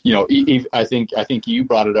 I think you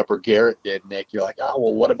brought it up, or Garrett did, Nick. You're like, oh,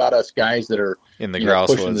 well, what about us guys that are in the grouse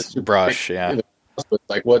with brush? Yeah.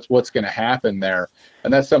 Like what's going to happen there?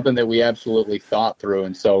 And that's something that we absolutely thought through.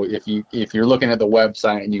 And so if you're looking at the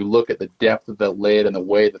website and you look at the depth of the lid and the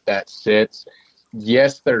way that sits,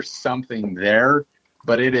 yes, there's something there.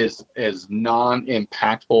 but it is as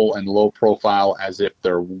non-impactful and low profile as if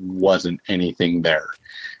there wasn't anything there.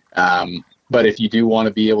 But if you do want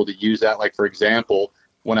to be able to use that, like for example,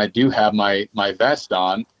 when I do have my vest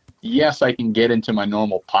on, yes, I can get into my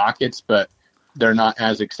normal pockets, but they're not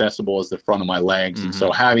as accessible as the front of my legs. Mm-hmm. And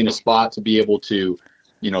so having a spot to be able to,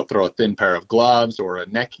 throw a thin pair of gloves or a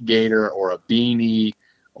neck gaiter or a beanie,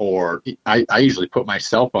 or I usually put my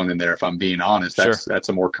cell phone in there. If I'm being honest, that's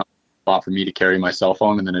a more comfortable spot for me to carry my cell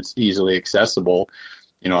phone. And then it's easily accessible.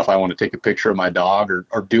 If I want to take a picture of my dog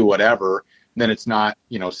or do whatever, then it's not,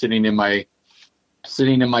 sitting in my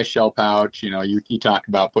shell pouch. You talk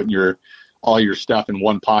about putting all your stuff in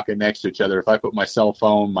one pocket next to each other. If I put my cell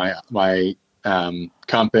phone, my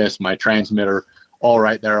compass, my transmitter, all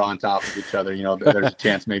right there on top of each other, there's a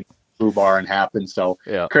chance maybe foo bar and happen. So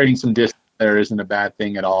creating some distance there isn't a bad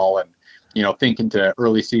thing at all. And, thinking to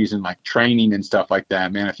early season, like training and stuff like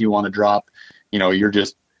that, man, if you want to drop, you're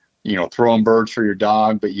just, throwing birds for your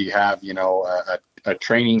dog, but you have, a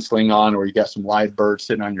training sling on, or you got some live birds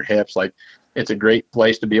sitting on your hips, like it's a great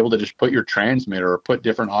place to be able to just put your transmitter or put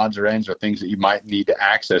different odds or ends or things that you might need to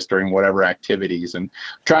access during whatever activities. And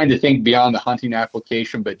trying to think beyond the hunting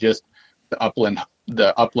application, but just the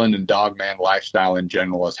upland and dogman lifestyle in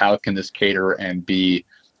general, is how can this cater and be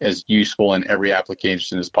as useful in every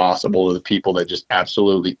application as possible to the people that just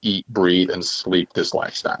absolutely eat, breathe, and sleep this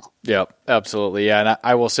lifestyle. Yep, absolutely. Yeah, and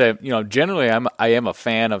I will say, generally I am a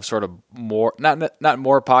fan of sort of more, not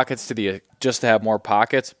more pockets just to have more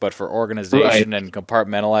pockets, but for organization and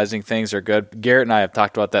compartmentalizing things are good. Garrett and I have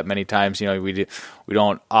talked about that many times. We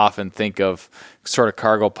don't often think of sort of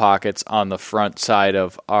cargo pockets on the front side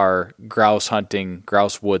of our grouse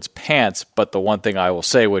woods pants, but the one thing I will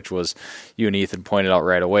say, which was you and Ethan pointed out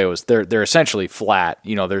right away, was they're essentially flat.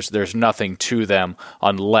 There's nothing to them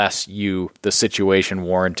unless the situation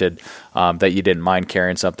warranted that you didn't mind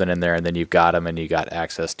carrying something in there, and then you've got them and you got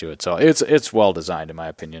access to it. So it's well designed in my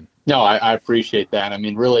opinion. No, I appreciate that. I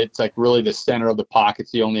mean, really, it's like really the center of the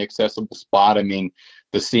pocket's the only accessible spot. I mean,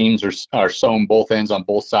 the seams are sewn both ends on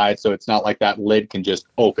both sides, so it's not like that lid can just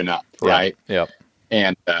open up, right? Yeah.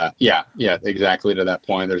 And yeah, exactly to that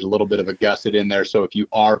point. There's a little bit of a gusset in there, so if you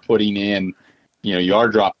are putting in, you are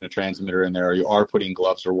dropping a transmitter in there, or you are putting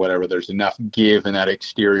gloves or whatever, there's enough give in that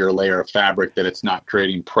exterior layer of fabric that it's not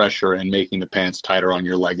creating pressure and making the pants tighter on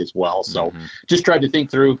your leg as well. So just tried to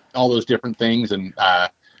think through all those different things, and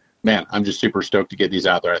man, I'm just super stoked to get these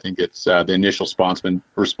out there. I think it's the initial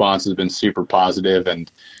response has been super positive,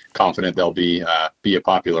 and confident they'll be a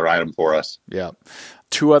popular item for us. Yeah.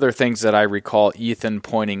 Two other things that I recall Ethan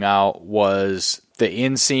pointing out was the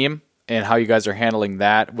inseam and how you guys are handling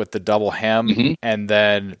that with the double hem, and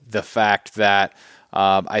then the fact that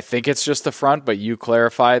I think it's just the front, but you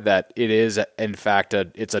clarify that it is in fact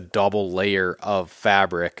it's a double layer of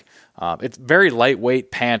fabric. It's very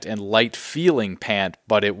lightweight pant and light feeling pant,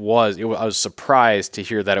 but I was surprised to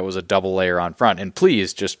hear that it was a double layer on front, and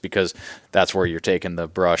pleased just because that's where you're taking the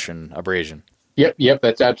brush and abrasion. Yep,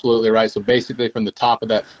 that's absolutely right. So basically from the top of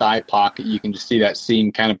that thigh pocket, you can just see that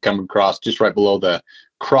seam kind of come across just right below the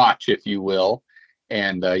crotch, if you will.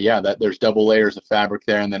 And there's double layers of fabric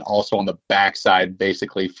there. And then also on the back side,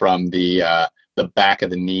 basically from the back of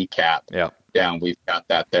the kneecap down, we've got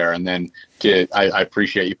that there. And then I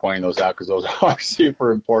appreciate you pointing those out, because those are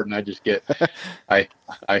super important. I just get,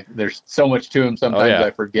 there's so much to them. Sometimes I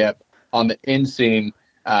forget. On the inseam,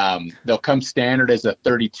 they'll come standard as a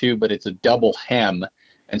 32, but it's a double hem.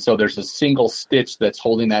 And so there's a single stitch that's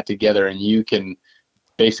holding that together, and you can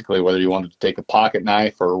basically, whether you wanted to take a pocket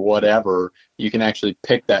knife or whatever, you can actually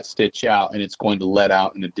pick that stitch out, and it's going to let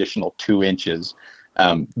out an additional 2 inches.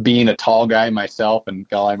 Being a tall guy myself, and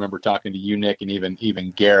I remember talking to you, Nick, and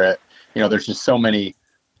even Garrett, there's just so many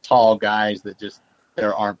tall guys that just,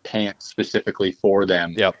 there aren't pants specifically for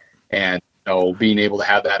them. Yep. And being able to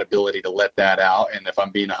have that ability to let that out. And if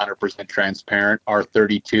I'm being 100% transparent, our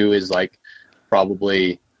 32 is like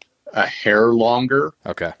probably a hair longer.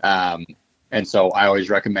 Okay. And so I always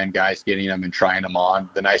recommend guys getting them and trying them on.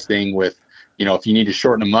 The nice thing with, if you need to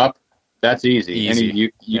shorten them up, that's easy. And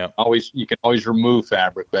you can always remove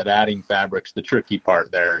fabric, but adding fabric's the tricky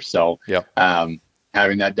part there. So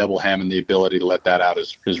having that double hem and the ability to let that out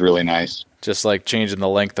is really nice. Just like changing the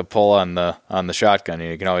length of pull on the shotgun.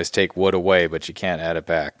 You can always take wood away, but you can't add it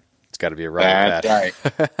back. It's got to be a rubber pad. That's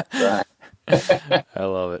right. I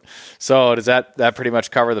love it. So does that pretty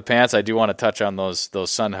much cover the pants? I do want to touch on those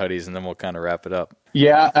sun hoodies, and then we'll kind of wrap it up.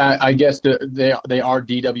 Yeah, I guess they are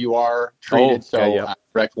DWR treated,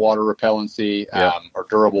 direct water repellency or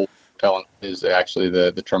durable repellent is actually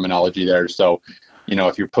the terminology there. So,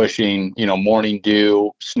 if you're pushing, morning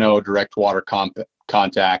dew, snow, direct water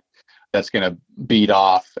contact that's going to bead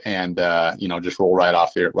off and, just roll right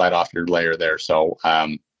off your layer there. So,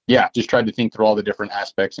 just tried to think through all the different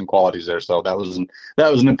aspects and qualities there. So that was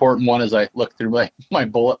an important one as I looked through my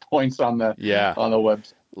bullet points on the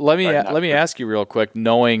website. Let me ask you real quick,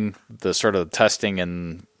 knowing the sort of testing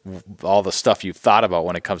and all the stuff you've thought about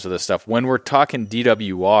when it comes to this stuff. When we're talking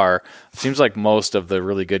DWR, it seems like most of the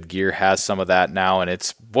really good gear has some of that now, and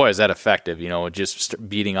it's, boy, is that effective, just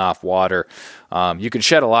beating off water. You can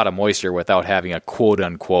shed a lot of moisture without having a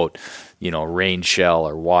quote-unquote, rain shell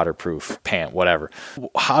or waterproof pant, whatever.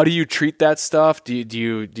 How do you treat that stuff? Do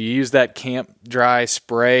you use that camp dry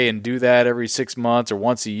spray and do that every 6 months or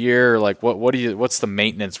once a year? Like what's the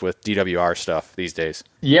maintenance with DWR stuff these days?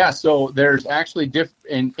 Yeah, so there's actually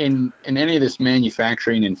in any of this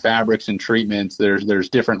manufacturing and fabrics and treatments, there's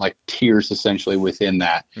different like tiers essentially within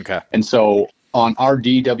that. Okay. And so on our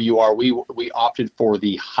DWR, we opted for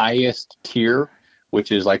the highest tier,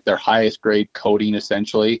 which is like their highest grade coating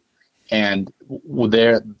essentially. And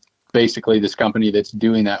they're basically, this company that's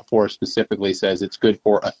doing that for us specifically says it's good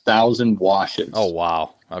for 1,000 washes. Oh,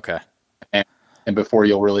 wow. Okay. And before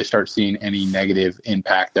you'll really start seeing any negative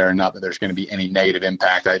impact there. Not that there's going to be any negative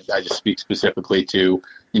impact. I just speak specifically to,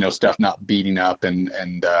 stuff not beating up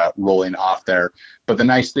and rolling off there. But the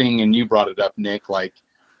nice thing, and you brought it up, Nick, like,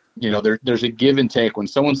 there's a give and take. When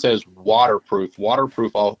someone says waterproof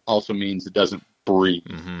also means it doesn't breathe.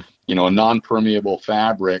 Mm-hmm. A non-permeable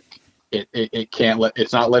fabric, it can't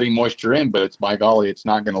it's not letting moisture in, but it's, by golly, it's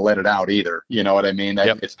not going to let it out either. You know what I mean?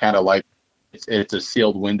 Yep. It's kind of like it's a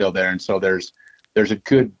sealed window there. And so there's a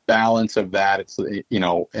good balance of that. It's,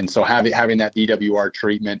 and so having that DWR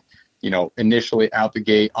treatment, initially out the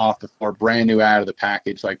gate, off the floor, brand new out of the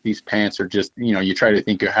package, like these pants are just, you try to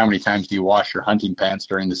think of how many times do you wash your hunting pants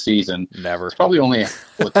during the season? Never. It's probably only a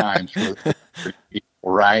couple of times, for people,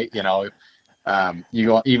 right? You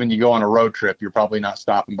go on a road trip, you're probably not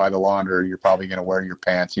stopping by the laundry. You're probably going to wear your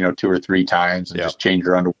pants, 2 or 3 times and just change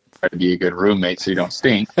your underwear, try to be a good roommate so you don't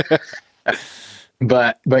stink.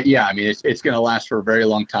 But yeah, I mean, it's going to last for a very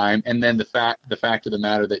long time. And then the fact of the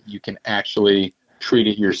matter that you can actually treat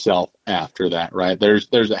it yourself after that, right? There's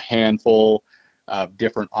a handful of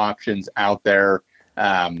different options out there.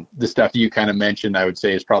 The stuff you kind of mentioned, I would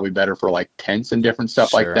say, is probably better for like tents and different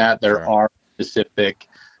stuff like that. There are specific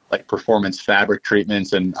like performance fabric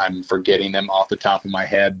treatments, and I'm forgetting them off the top of my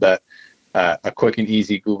head, but a quick and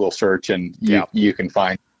easy Google search and you can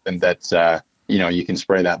find something that's, you can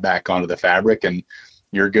spray that back onto the fabric and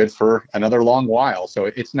you're good for another long while. So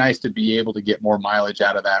it's nice to be able to get more mileage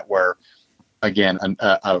out of that, where, again,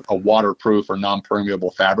 a waterproof or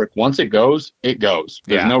non-permeable fabric, once it goes, it goes.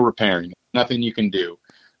 There's no repairing, nothing you can do.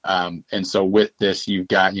 And so with this, you've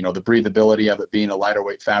got, the breathability of it being a lighter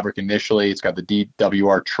weight fabric initially. It's got the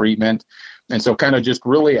DWR treatment. And so kind of just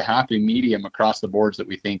really a happy medium across the boards that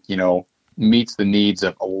we think, meets the needs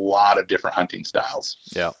of a lot of different hunting styles.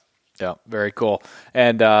 Yeah. Yeah, very cool.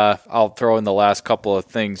 And I'll throw in the last couple of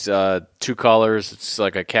things. 2 colors. It's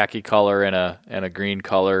like a khaki color and a green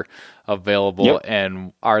color available. Yep.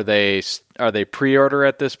 And are they pre-order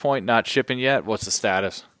at this point? Not shipping yet? What's the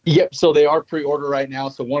status? Yep. So they are pre-order right now.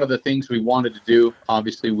 So one of the things we wanted to do,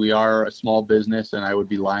 obviously we are a small business, and I would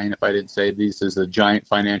be lying if I didn't say this is a giant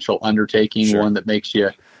financial undertaking, one that makes you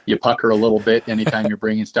pucker a little bit anytime you're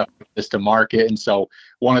bringing stuff like this to market. And so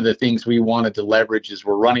one of the things we wanted to leverage is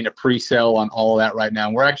we're running a pre-sale on all of that right now.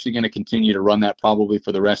 And we're actually going to continue to run that probably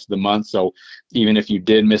for the rest of the month. So even if you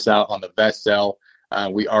did miss out on the vest sale,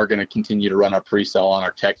 we are going to continue to run our pre-sale on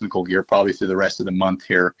our technical gear probably through the rest of the month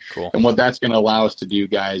here. Cool. And what that's going to allow us to do,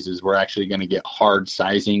 guys, is we're actually going to get hard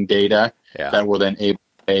sizing data that we're then able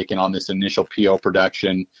to take. And on this initial PO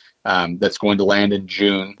production that's going to land in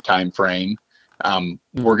June timeframe,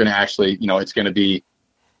 we're going to actually, it's going to be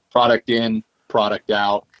product in, product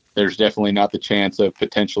out. There's definitely not the chance of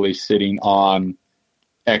potentially sitting on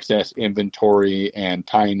excess inventory and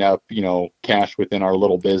tying up, cash within our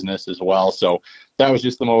little business as well. So that was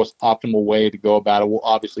just the most optimal way to go about it. We'll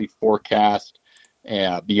obviously forecast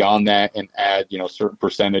beyond that and add, certain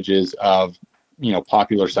percentages of,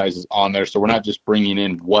 popular sizes on there. So we're not just bringing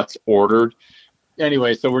in what's ordered.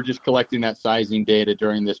 Anyway, so we're just collecting that sizing data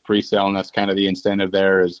during this pre-sale, and that's kind of the incentive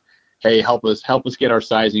there is, hey, help us get our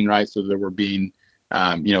sizing right so that we're being,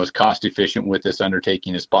 as cost efficient with this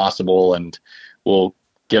undertaking as possible. And we'll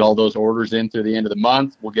get all those orders in through the end of the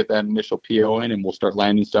month. We'll get that initial PO in, and we'll start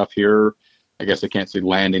landing stuff here. I guess I can't say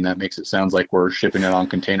landing. That makes it sound like we're shipping it on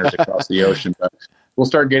containers across the ocean, but we'll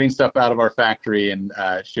start getting stuff out of our factory and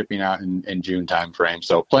shipping out in June timeframe.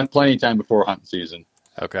 So plenty of time before hunting season.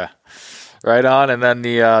 Okay. Right on. And then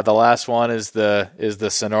the last one is the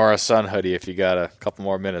Sonora Sun hoodie. If you got a couple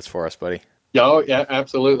more minutes for us, buddy. Oh yeah,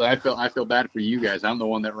 absolutely. I feel bad for you guys. I'm the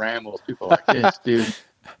one that rambles. People like this, dude.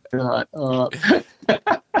 God,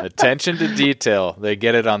 Attention to detail. They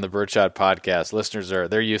get it on the Birdshot podcast. Listeners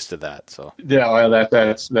they're used to that. So yeah, well,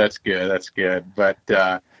 that's good. That's good. But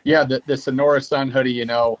yeah, the Sonora Sun hoodie.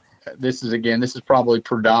 This is probably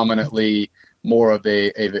predominantly more of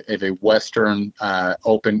a Western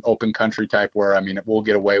open country type wear. I mean, we'll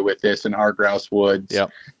get away with this in our grouse woods.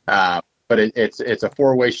 Yep. But it's a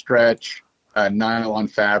 4-way stretch, nylon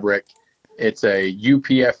fabric. It's a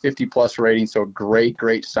UPF 50 plus rating, so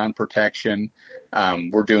great sun protection.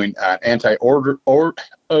 We're doing anti-odor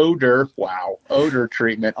odor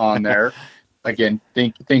treatment on there. Again,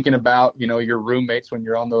 thinking about your roommates when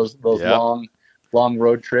you're on those Yep. long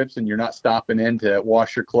road trips and you're not stopping in to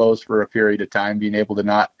wash your clothes for a period of time. Being able to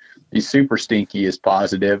not be super stinky is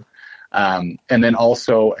positive. And then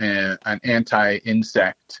also an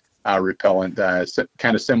anti-insect repellent,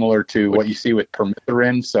 kind of similar to what you see with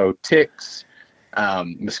permethrin. So ticks,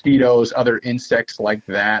 mosquitoes, other insects like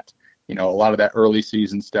that. A lot of that early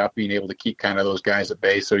season stuff, being able to keep kind of those guys at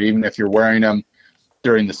bay. So even if you're wearing them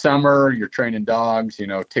during the summer, you're training dogs,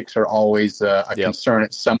 ticks are always a Yep. concern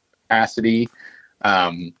at some capacity.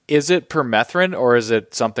 Is it permethrin or is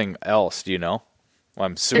it something else? Do you know? Well,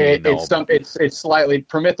 I'm assuming it's slightly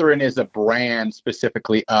permethrin is a brand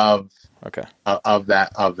specifically of that.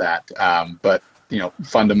 But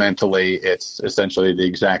fundamentally, it's essentially the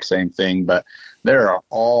exact same thing. But there are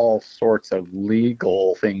all sorts of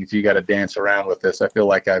legal things you got to dance around with this. I feel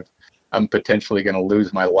like I'm potentially going to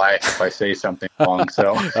lose my life if I say something wrong.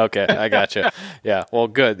 So okay, I gotcha. Yeah, well,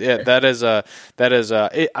 good. Yeah, that is.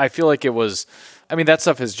 I feel like it was. I mean, that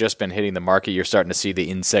stuff has just been hitting the market. You're starting to see the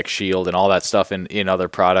insect shield and all that stuff in other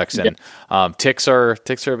products. And ticks are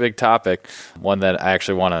a big topic, one that I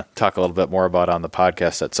actually want to talk a little bit more about on the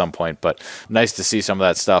podcast at some point. But nice to see some of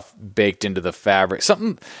that stuff baked into the fabric.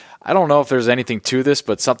 Something, I don't know if there's anything to this,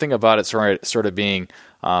 but something about it sort of being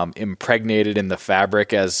impregnated in the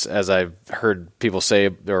fabric, as I've heard people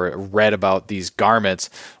say or read about these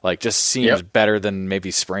garments, like just seems better than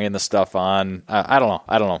maybe spraying the stuff on. I don't know.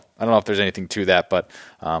 I don't know if there's anything to that, but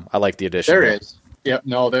I like the addition. There is. Yep.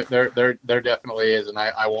 No, there definitely is, and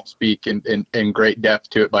I won't speak in great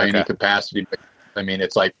depth to it by any capacity. But I mean,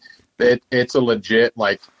 it's like it's a legit,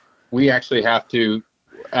 like, we actually have to,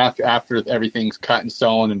 after everything's cut and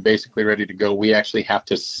sewn and basically ready to go, we actually have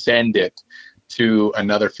to send it to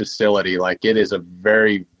another facility. Like, it is a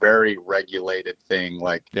very, very regulated thing.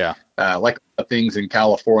 Like things in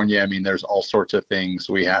California, I mean, there's all sorts of things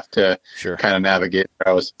we have to kind of navigate.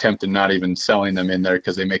 I was tempted not even selling them in there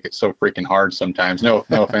because they make it so freaking hard sometimes. No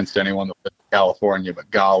offense to anyone that lives in California, but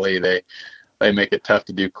golly, they make it tough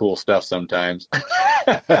to do cool stuff sometimes.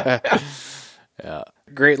 Yeah.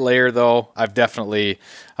 Great layer, though. I've definitely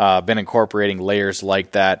been incorporating layers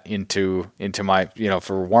like that into my,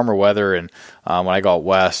 for warmer weather. And when I go out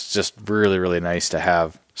west, just really, really nice to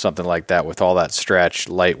have something like that with all that stretch,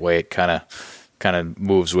 lightweight, kind of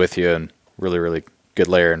moves with you, and really, really good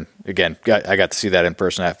layer. And again, I got to see that in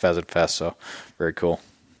person at Pheasant Fest, so very cool.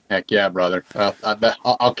 Heck yeah, brother.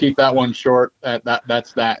 I'll keep that one short.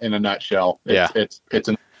 That's that in a nutshell. It's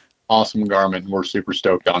an awesome garment, and we're super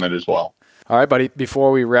stoked on it as well. All right, buddy.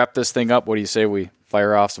 Before we wrap this thing up, what do you say we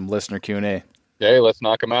fire off some listener Q&A? Hey, let's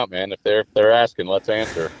knock them out, man. If they're asking, let's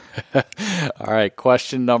answer. All right.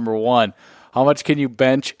 Question number 1: how much can you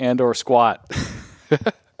bench and or squat?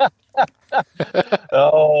 I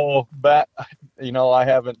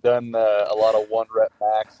haven't done a lot of 1-rep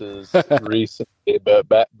maxes recently, but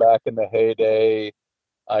back in the heyday,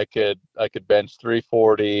 I could bench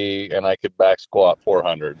 340 and I could back squat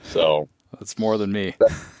 400. So that's more than me.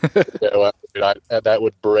 That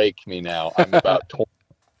would break me now. I'm about 20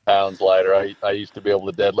 pounds lighter. I used to be able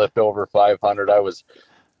to deadlift over 500. I was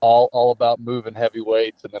all about moving heavy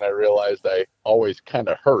weights, and then I realized I always kind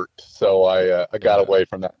of hurt. So I got away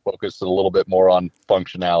from that, focused a little bit more on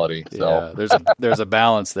functionality. So there's a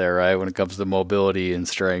balance there, right, when it comes to mobility and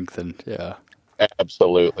strength, and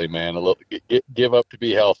absolutely, man. Give up to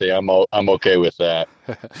be healthy. I'm okay with that.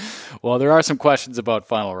 Well, there are some questions about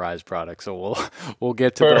Final Rise products, so we'll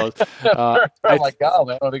get to those. I'm like, oh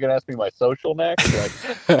man, are they going to ask me my social next?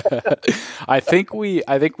 I think we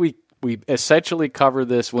essentially covered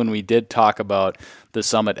this when we did talk about the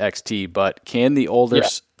Summit XT, but can the older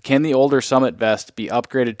Summit vest be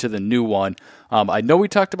upgraded to the new one? I know we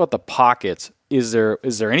talked about the pockets. Is there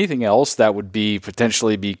anything else that would be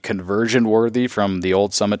potentially conversion worthy from the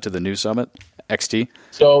old Summit to the new Summit? XT?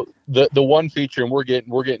 So the one feature, and we're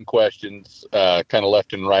getting questions kind of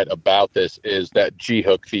left and right about this, is that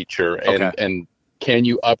G-hook feature. And can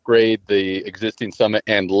you upgrade the existing Summit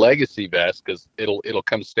and Legacy vest, because it'll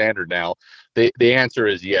come standard now? The answer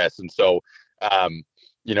is yes. And so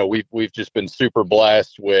we've just been super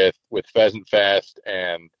blessed with Pheasant Fest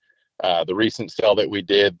and the recent sale that we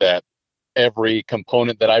did, that every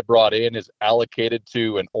component that I brought in is allocated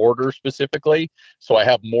to an order specifically. So I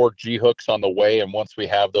have more G-hooks on the way. And once we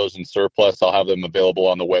have those in surplus, I'll have them available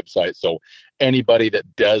on the website. So anybody that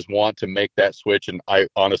does want to make that switch, and I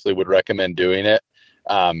honestly would recommend doing it,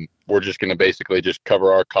 we're just going to basically just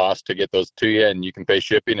cover our costs to get those to you, and you can pay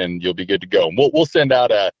shipping and you'll be good to go. And we'll send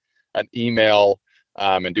out an email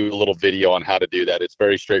and do a little video on how to do that. It's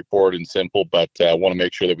very straightforward and simple, but I want to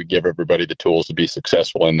make sure that we give everybody the tools to be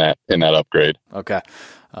successful in that upgrade. Okay.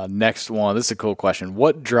 Next one. This is a cool question.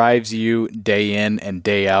 What drives you day in and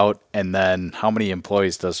day out? And then how many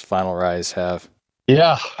employees does Final Rise have?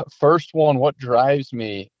 Yeah. First one, what drives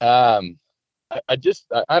me? I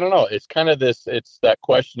don't know. It's kind of it's that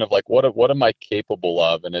question of like, what am I capable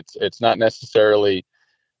of? And it's not necessarily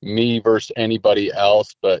me versus anybody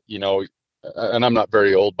else, but and I'm not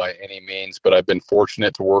very old by any means, but I've been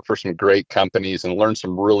fortunate to work for some great companies and learn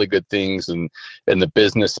some really good things in the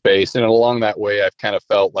business space. And along that way, I've kind of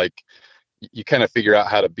felt like you kind of figure out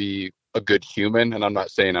how to be a good human. And I'm not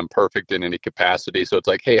saying I'm perfect in any capacity. So it's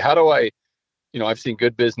like, hey, how do I, I've seen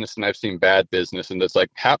good business and I've seen bad business. And it's like,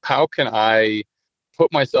 how can I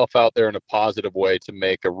put myself out there in a positive way to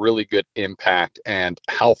make a really good impact? And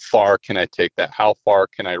how far can I take that? How far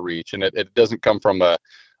can I reach? And it doesn't come from a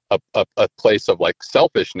place of like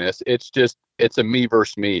selfishness. It's a me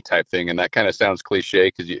versus me type thing. And that kind of sounds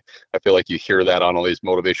cliche because I feel like you hear that on all these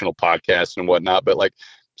motivational podcasts and whatnot, but like,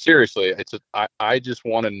 seriously, I just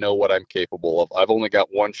want to know what I'm capable of. I've only got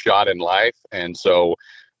one shot in life. And so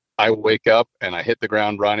I wake up and I hit the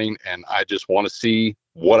ground running, and I just want to see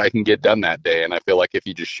what I can get done that day. And I feel like if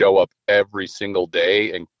you just show up every single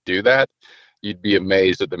day and do that, you'd be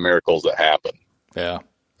amazed at the miracles that happen. Yeah.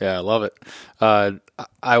 Yeah, I love it.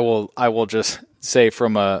 I will just say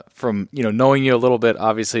from knowing you a little bit,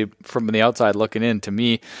 obviously from the outside looking in, to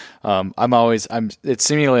me, it's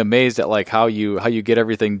seemingly amazed at like how you get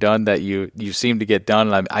everything done that you seem to get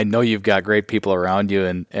done. And I know you've got great people around you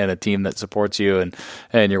and a team that supports you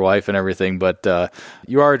and your wife and everything, but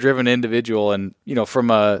you are a driven individual, and from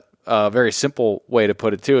a very simple way to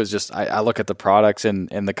put it too is just I look at the products and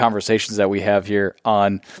the conversations that we have here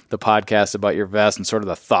on the podcast about your vest and sort of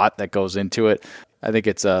the thought that goes into it. I think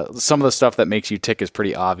it's some of the stuff that makes you tick is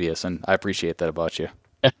pretty obvious, and I appreciate that about you.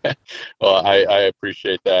 Well, I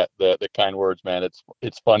appreciate that, the kind words, man.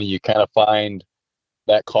 It's funny, you kind of find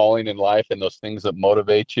that calling in life and those things that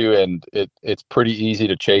motivate you, and it's pretty easy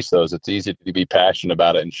to chase those. It's easy to be passionate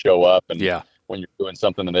about it and show up. And yeah, when you're doing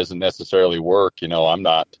something that isn't necessarily work, I'm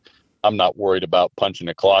not worried about punching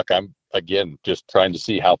a clock. I'm, again, just trying to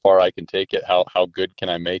see how far I can take it, how good can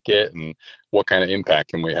I make it, and what kind of impact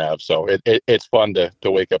can we have. So it's fun to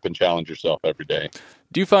wake up and challenge yourself every day.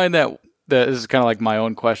 Do you find that this is kind of like my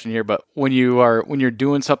own question here, but when you're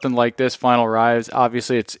doing something like this, Final Rise,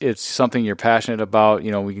 obviously it's something you're passionate about.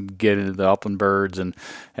 We can get into the Upland birds and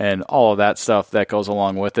all of that stuff that goes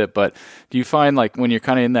along with it. But do you find like when you're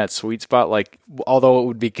kind of in that sweet spot, like although it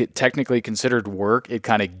would be technically considered work, it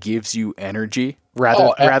kind of gives you energy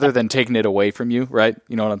rather than taking it away from you, right?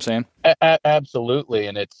 You know what I'm saying? Absolutely.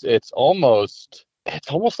 And it's almost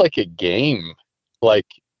like a game, like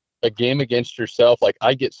a game against yourself. Like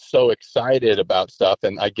I get so excited about stuff,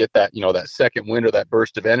 and I get that, that second wind or that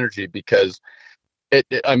burst of energy, because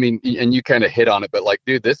I mean, and you kind of hit on it, but like,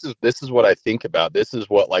 dude, this is what I think about. This is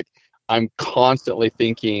what, like, I'm constantly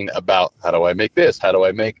thinking about, how do I make this? How do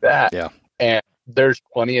I make that? Yeah. And there's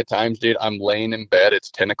plenty of times, dude, I'm laying in bed,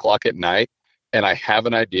 it's 10 o'clock at night, and I have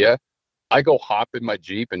an idea. I go hop in my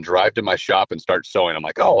Jeep and drive to my shop and start sewing. I'm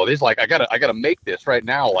like, oh, this, like, I gotta make this right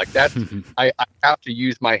now. Like that's, I have to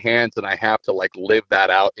use my hands, and I have to like live that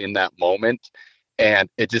out in that moment. And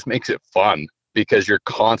it just makes it fun because you're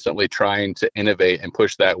constantly trying to innovate and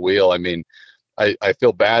push that wheel. I mean, I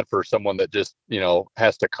feel bad for someone that just,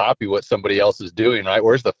 has to copy what somebody else is doing, right?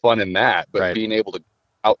 Where's the fun in that? But right. Being able to go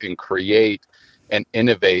out and create and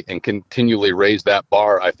innovate and continually raise that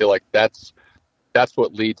bar, I feel like that's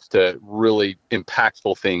what leads to really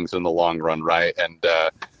impactful things in the long run, right? And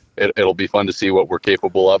it'll be fun to see what we're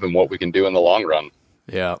capable of and what we can do in the long run.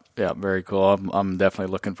 Yeah, yeah, very cool. I'm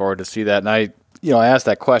definitely looking forward to see that. And I asked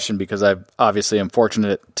that question because I obviously am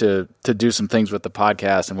fortunate to do some things with the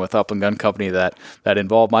podcast and with Upland Gun Company that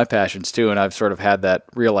involve my passions too. And I've sort of had that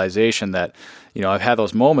realization that, I've had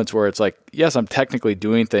those moments where it's like, yes, I'm technically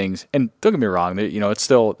doing things, and don't get me wrong, it's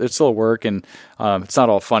still work, and it's not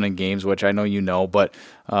all fun and games, which I know but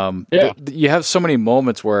you have so many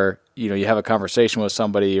moments where you have a conversation with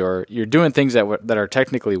somebody, or you're doing things that are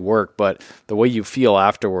technically work, but the way you feel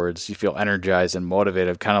afterwards, you feel energized and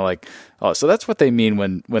motivated, kind of like, oh, so that's what they mean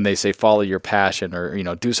when they say follow your passion,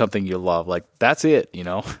 or do something you love. Like, that's it.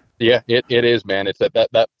 Yeah, it is, man. It's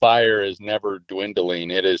that fire is never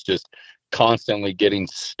dwindling. It is just constantly getting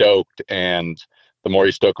stoked, and the more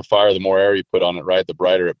you stoke a fire, the more air you put on it, right? The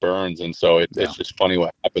brighter it burns. And so it's just funny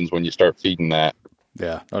what happens when you start feeding that.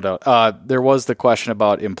 Yeah, no doubt. There was the question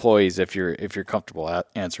about employees, if you're comfortable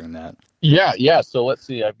answering that. Yeah. So let's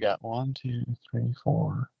see. I've got 1, 2, 3,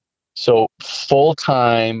 4. So full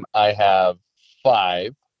time, I have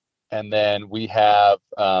 5. And then we have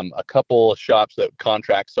a couple of shops that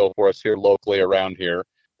contract so for us here locally around here.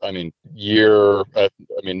 I mean,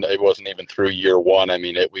 it wasn't even through year 1. I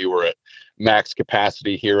mean, we were at max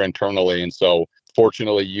capacity here internally. And so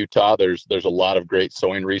fortunately, Utah, there's a lot of great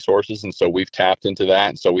sewing resources. And so we've tapped into that.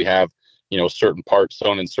 And so we have, certain parts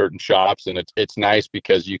sewn in certain shops. And it's nice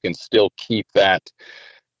because you can still keep that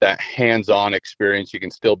hands-on experience. You can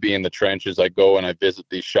still be in the trenches. I go and I visit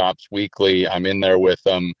these shops weekly. I'm in there with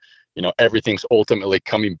them. Everything's ultimately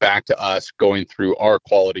coming back to us, going through our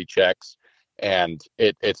quality checks. And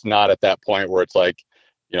it's not at that point where it's like,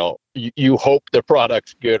 you hope the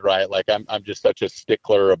product's good, right? Like I'm just such a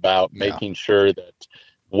stickler about making sure that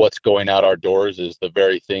what's going out our doors is the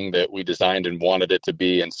very thing that we designed and wanted it to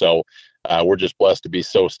be. And so we're just blessed to be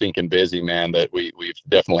so stinking busy, man, that we've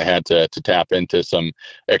definitely had to tap into some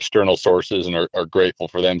external sources, and are grateful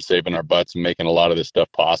for them saving our butts and making a lot of this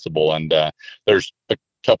stuff possible. And there's a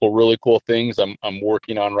couple really cool things I'm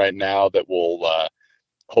working on right now that will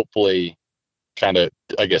hopefully kind of,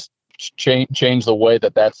 I guess, change the way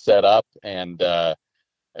that's set up. And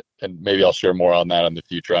maybe I'll share more on that in the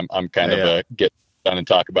future. I'm kind of a get done and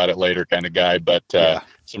talk about it later kind of guy, but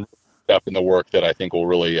some stuff in the work that I think will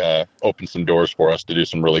really open some doors for us to do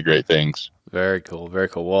some really great things. Very cool. Very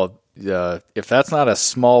cool. Well, if that's not a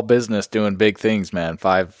small business doing big things, man,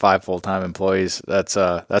 five full-time employees, that's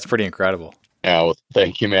pretty incredible. Yeah, well,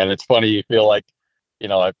 thank you, man. It's funny. You feel like,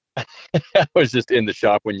 I was just in the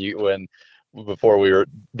shop before we were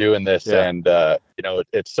doing this, and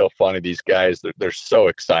it's so funny. These guys, they're so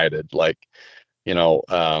excited. Like,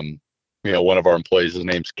 one of our employees, his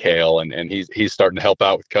name's Kale, and he's starting to help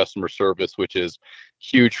out with customer service, which is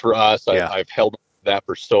huge for us. I've held that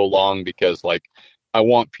for so long because, like, I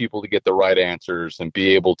want people to get the right answers and be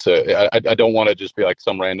able to. I don't want to just be like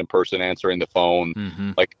some random person answering the phone.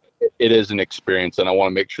 Mm-hmm. Like, it is an experience, and I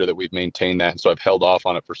want to make sure that we've maintained that. And so I've held off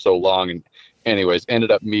on it for so long. And anyways,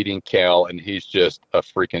 ended up meeting Cal, and he's just a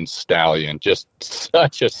freaking stallion, just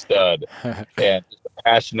such a stud, and just a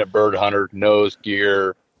passionate bird hunter, knows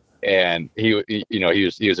gear. And he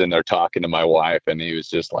was in there talking to my wife, and he was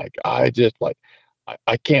just like, I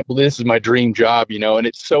can't believe this is my dream job, and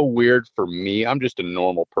it's so weird for me. I'm just a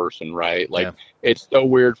normal person, right? Like, it's so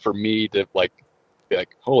weird for me to be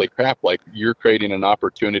like, holy crap, like, you're creating an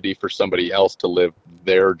opportunity for somebody else to live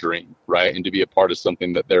their dream, right? And to be a part of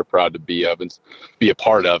something that they're proud to be of and be a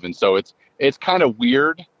part of. And so it's kind of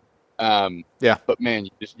weird. But man,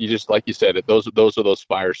 you just like you said, those are those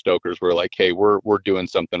fire stokers where, like, hey, we're doing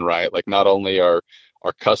something right. Like, not only are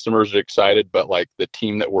our customers excited, but like the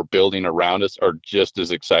team that we're building around us are just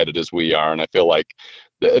as excited as we are. And I feel like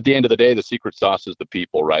at the end of the day, the secret sauce is the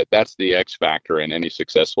people, right? That's the X factor in any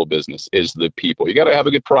successful business, is the people. You got to have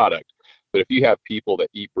a good product, but if you have people that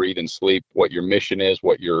eat, breathe, and sleep what your mission is,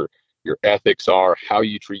 what your ethics are, how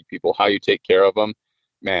you treat people, how you take care of them,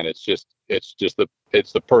 man, it's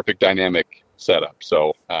the perfect dynamic setup.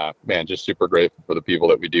 So, man, just super grateful for the people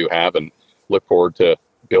that we do have, and look forward to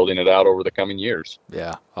building it out over the coming years.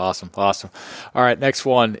 Yeah. Awesome. All right. Next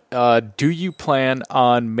one. Do you plan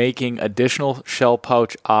on making additional shell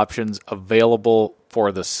pouch options available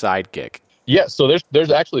for the Sidekick? Yeah. So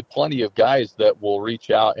there's actually plenty of guys that will reach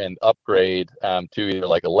out and upgrade to either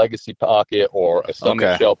like a legacy pocket or a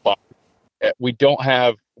Summit shell pocket. We don't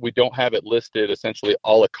have it listed essentially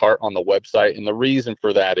a la carte on the website. And the reason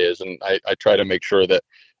for that is, and I try to make sure that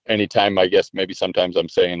anytime, I guess maybe sometimes I'm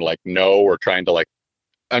saying like no, or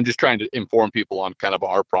I'm just trying to inform people on kind of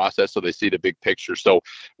our process so they see the big picture. So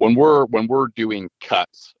when we're doing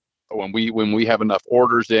cuts, when we have enough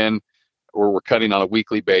orders in, or we're cutting on a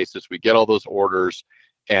weekly basis, we get all those orders,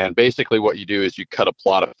 And basically what you do is you cut a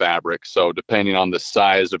plot of fabric. So depending on the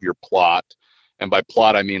size of your plot, and by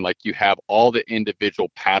plot, I mean like you have all the individual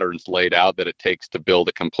patterns laid out that it takes to build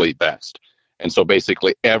a complete vest. And so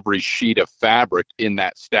basically every sheet of fabric in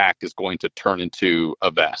that stack is going to turn into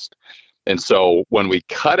a vest. And so when we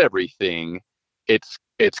cut everything, it's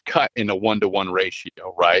cut in a 1-to-1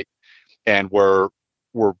 ratio, right? And we're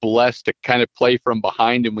blessed to kind of play from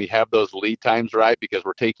behind, and we have those lead times, right? Because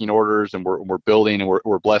we're taking orders and we're building, and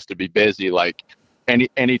we're blessed to be busy. Like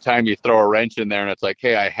anytime you throw a wrench in there and it's like,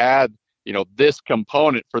 hey, I had, this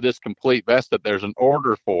component for this complete vest that there's an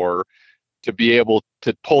order for, to be able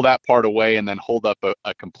to pull that part away and then hold up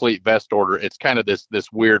a complete vest order. It's kind of this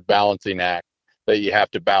weird balancing act that you have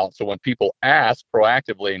to balance. So when people ask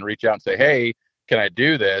proactively and reach out and say, hey, can I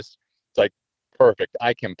do this? It's like, perfect.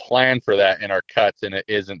 I can plan for that in our cuts, and it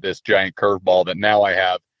isn't this giant curveball that now I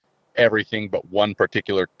have everything but one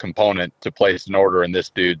particular component to place an order, and this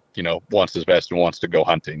dude, wants his vest and wants to go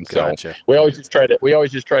hunting. Gotcha. So we always just try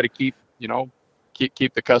to keep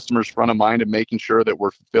the customers front of mind and making sure that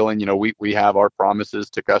we're fulfilling. We have our promises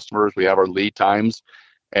to customers, we have our lead times,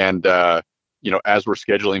 and as we're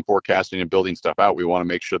scheduling, forecasting, and building stuff out, we want to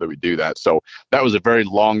make sure that we do that. So that was a very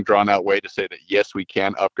long, drawn out way to say that, yes, we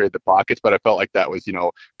can upgrade the pockets, but I felt like that was,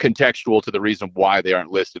 contextual to the reason why they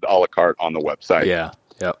aren't listed a la carte on the website. Yeah.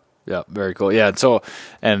 Yep. Yeah, very cool. Yeah, and so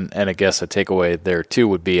and I guess a takeaway there too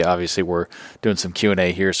would be, obviously we're doing some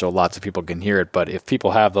Q&A here, so lots of people can hear it. But if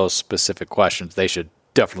people have those specific questions, they should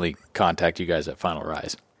definitely contact you guys at Final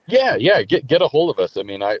Rise. Yeah, get a hold of us. I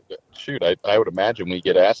mean, I would imagine we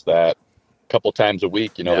get asked that a couple times a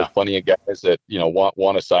week. There's plenty of guys that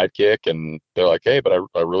want a sidekick, and they're like, hey, but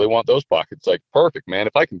I really want those pockets. Like, perfect, man.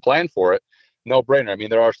 If I can plan for it, no brainer. I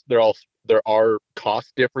mean, there are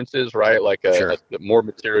cost differences, right? Like more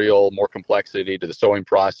material, more complexity to the sewing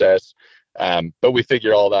process. But we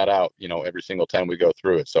figure all that out, every single time we go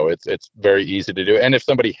through it. So it's very easy to do. And if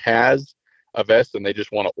somebody has a vest and they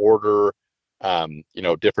just want to order,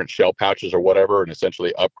 different shell pouches or whatever, and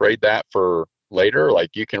essentially upgrade that for later,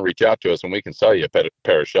 like, you can reach out to us and we can sell you a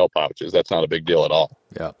pair of shell pouches. That's not a big deal at all.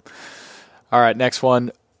 Yeah. All right. Next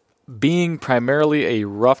one. Being primarily a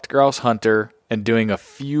ruffed grouse hunter and doing a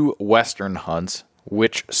few Western hunts,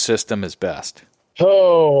 which system is best?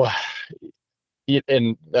 Oh,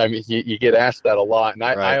 and I mean, you get asked that a lot, and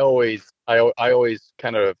I always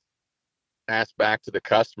kind of ask back to the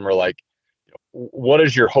customer, like, what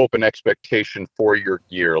is your hope and expectation for your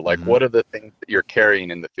gear? Like, what are the things that you're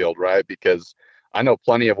carrying in the field, right? Because I know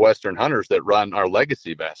plenty of Western hunters that run our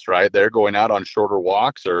legacy vests, right? They're going out on shorter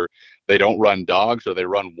walks, or they don't run dogs, or they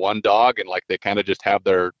run one dog, and like they kind of just have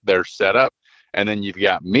their setup. And then you've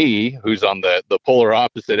got me, who's on the polar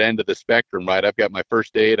opposite end of the spectrum, right? I've got my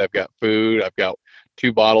first aid, I've got food, I've got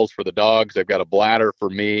 2 bottles for the dogs, I've got a bladder for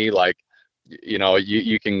me. Like,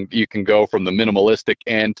 you can go from the minimalistic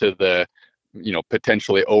end to the,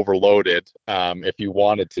 potentially overloaded, if you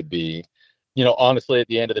wanted to be. Honestly, at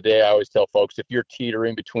the end of the day, I always tell folks, if you're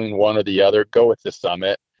teetering between one or the other, go with the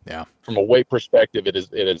Summit. Yeah. From a weight perspective, it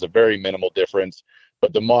is a very minimal difference,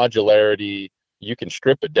 but the modularity, you can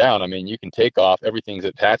strip it down. I mean, you can take off everything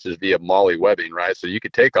that attaches via MOLLE webbing, right? So you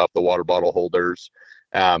could take off the water bottle holders,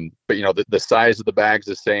 but the size of the bag's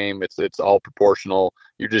the same. It's all proportional.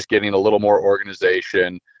 You're just getting a little more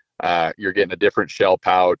organization. You're getting a different shell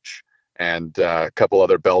pouch and a couple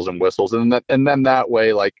other bells and whistles, and then that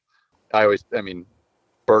way, like,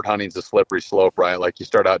 bird hunting's a slippery slope, right? Like, you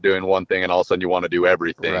start out doing one thing and all of a sudden you want to do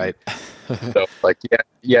everything. Right. So like,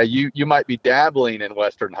 you might be dabbling in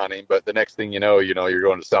Western hunting, but the next thing you're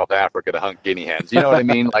going to South Africa to hunt guinea hens. You know what I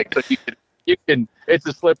mean? Like, so you can, it's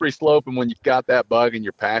a slippery slope. And when you've got that bug and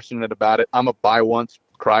you're passionate about it, I'm a buy once,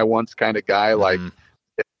 cry once kind of guy. Like,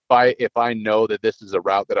 if I know that this is a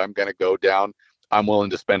route that I'm going to go down, I'm willing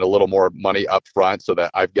to spend a little more money up front so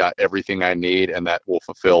that I've got everything I need, and that will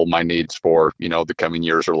fulfill my needs for, the coming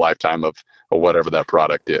years or lifetime of whatever that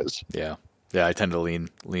product is. Yeah. Yeah. I tend to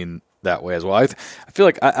lean that way as well. I feel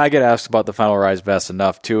like I get asked about the Final Rise vest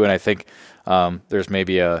enough too. And I think, there's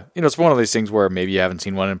maybe it's one of these things where maybe you haven't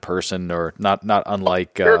seen one in person, or not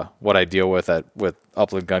unlike, what I deal with with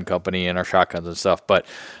Upland Gun Company and our shotguns and stuff. But,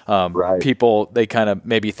 people, they kind of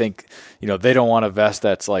maybe think, they don't want a vest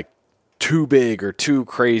that's like too big or too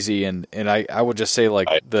crazy. And I would just say, like,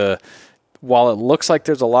 while it looks like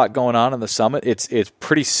there's a lot going on in the Summit, it's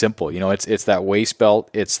pretty simple. It's that waist belt,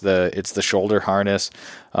 it's the shoulder harness,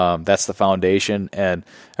 that's the foundation, and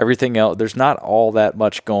everything else. There's not all that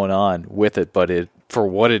much going on with it, but for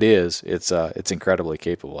what it is, it's incredibly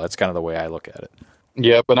capable. That's kind of the way I look at it.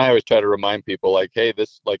 Yeah, but I always try to remind people, like, hey,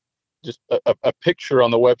 this, like, just a picture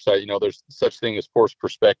on the website. There's such thing as forced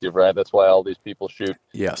perspective, right? That's why all these people shoot,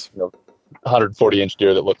 Yes. 140-inch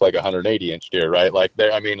deer that look like 180-inch deer, right? Like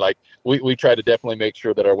we try to definitely make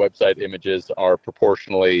sure that our website images are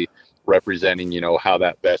proportionally representing, how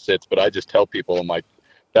that vest sits. But I just tell people, I'm like,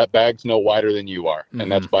 that bag's no wider than you are,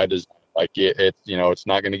 and that's by design. Like it's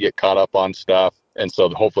not going to get caught up on stuff. And so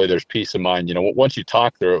hopefully there's peace of mind. Once you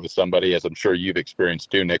talk through it with somebody, as I'm sure you've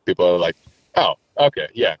experienced too, Nick, people are like, oh, okay,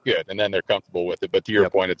 yeah, good. And then they're comfortable with it. But to your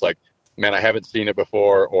point, it's like, man, I haven't seen it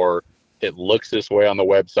before, or it looks this way on the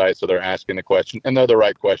website. So they're asking the question, and they're the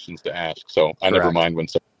right questions to ask. So I never mind when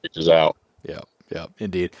someone reaches out. Yeah,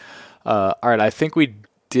 indeed. All right. I think we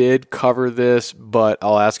did cover this, but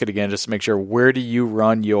I'll ask it again just to make sure. Where do you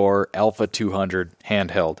run your Alpha 200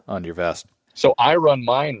 handheld on your vest? So I run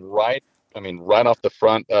mine right off the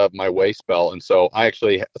front of my waist belt. And so I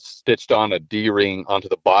actually stitched on a D-ring onto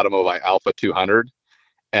the bottom of my Alpha 200.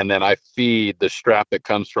 And then I feed the strap that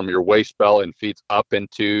comes from your waist belt and feeds up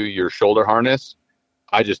into your shoulder harness.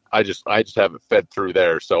 I just have it fed through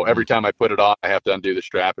there. So every time I put it on, I have to undo the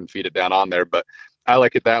strap and feed it down on there. But I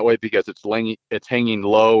like it that way because it's hanging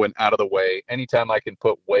low and out of the way. Anytime I can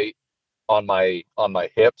put weight on my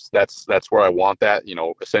hips, that's where I want that,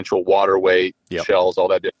 essential water weight, shells, all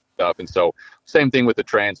that different stuff. And so same thing with the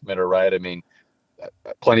transmitter, right? I mean,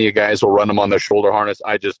 plenty of guys will run them on their shoulder harness.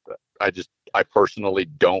 I personally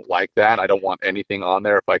don't like that. I don't want anything on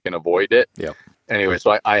there if I can avoid it. Yeah. Anyway,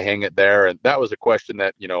 so I hang it there. And that was a question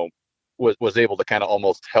that, was able to kind of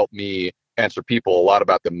almost help me answer people a lot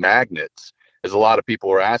about the magnets. As a lot of people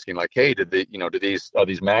were asking, like, hey, are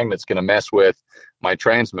these magnets going to mess with my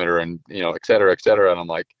transmitter, and, et cetera, et cetera. And I'm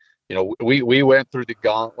like, we went through the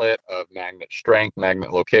gauntlet of magnet strength,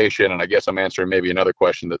 magnet location. And I guess I'm answering maybe another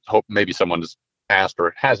question that maybe someone has asked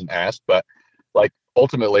or hasn't asked, but like,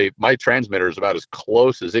 ultimately my transmitter is about as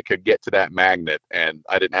close as it could get to that magnet, and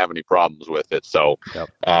I didn't have any problems with it. So,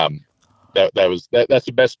 that's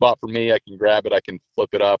the best spot for me. I can grab it. I can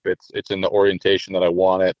flip it up. It's in the orientation that I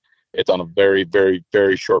want it. It's on a very, very,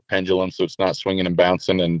 very short pendulum, so it's not swinging and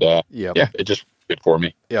bouncing. And it just good for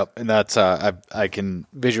me. Yep, and that's I can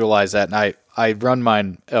visualize that, and I run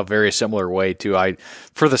mine a very similar way too.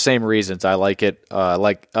 For the same reasons. I like it. I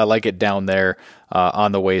like it down there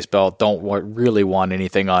on the waist belt. Don't really want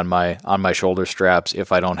anything on my shoulder straps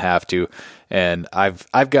if I don't have to. And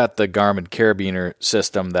I've got the Garmin Carabiner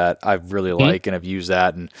system that I really like, and I've used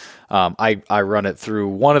that. And I run it through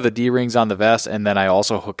one of the D-rings on the vest, and then I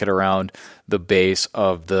also hook it around the base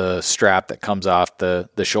of the strap that comes off the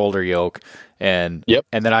shoulder yoke. And then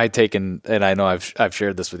and I know I've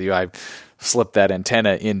shared this with you. I've slipped that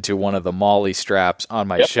antenna into one of the Molly straps on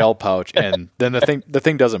my shell pouch, and then the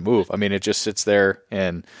thing doesn't move. I mean, it just sits there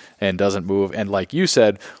and doesn't move. And like you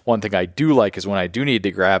said, one thing I do like is when I do need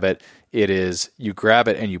to grab it, you grab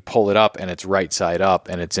it and you pull it up, and it's right side up,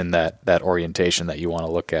 and it's in that orientation that you want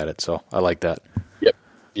to look at it. So I like that.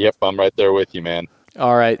 Yep, I'm right there with you, man.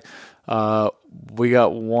 All right. We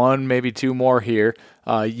got one, maybe two more here.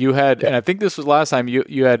 You had, and I think this was last time,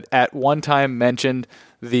 you had at one time mentioned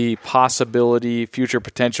the possibility, future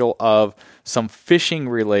potential of some fishing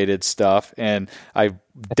related stuff. And I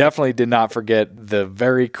definitely did not forget the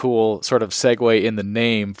very cool sort of segue in the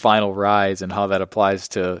name, Final Rise, and how that applies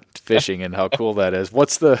to fishing and how cool that is.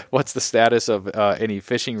 What's the status of any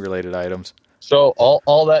fishing related items? So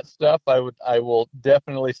all that stuff, I will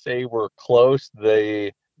definitely say we're close.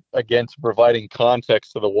 Again, to providing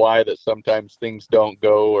context to the why that sometimes things don't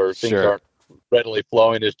go or things aren't readily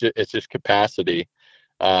flowing, it's just capacity.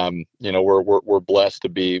 We're blessed to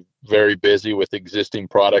be very busy with existing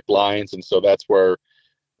product lines, and so that's where,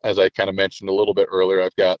 as I kind of mentioned a little bit earlier,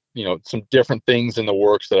 I've got some different things in the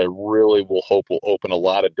works that I really will hope will open a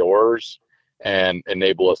lot of doors and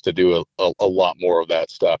enable us to do a lot more of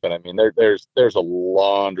that stuff. And I mean, there's a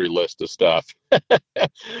laundry list of stuff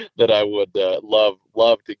that I would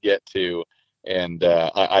love to get to, and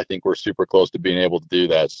I think we're super close to being able to do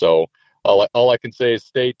that. So all I can say is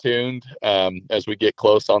stay tuned as we get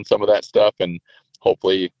close on some of that stuff, and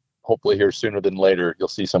hopefully here sooner than later you'll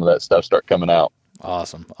see some of that stuff start coming out.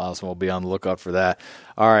 Awesome. We'll be on the lookout for that.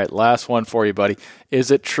 All right, last one for you, buddy.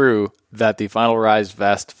 Is it true that the Final Rise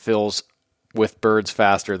vest fills with birds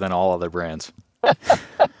faster than all other brands?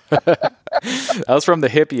 That was from the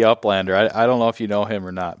hippie Uplander. I don't know if you know him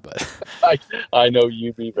or not, but I know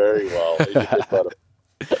UB very well.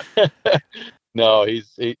 No,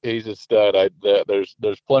 he's a stud.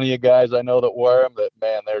 There's plenty of guys I know that wear them that,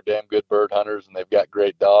 man, they're damn good bird hunters, and they've got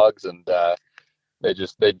great dogs, and they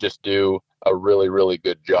just do a really, really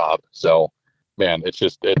good job. So, man,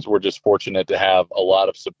 we're just fortunate to have a lot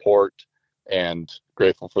of support and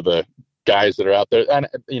grateful for the guys that are out there. And,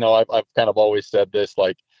 I've kind of always said this,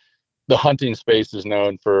 like, the hunting space is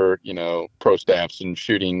known for, pro staffs and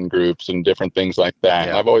shooting groups and different things like that. Yeah.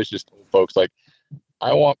 And I've always just told folks, like,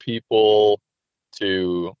 I want people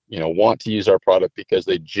to, want to use our product because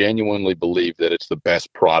they genuinely believe that it's the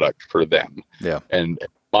best product for them. Yeah. And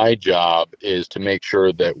my job is to make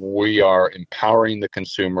sure that we are empowering the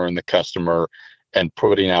consumer and the customer and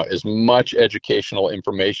putting out as much educational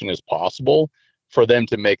information as possible for them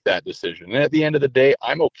to make that decision. And at the end of the day,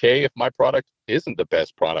 I'm okay if my product isn't the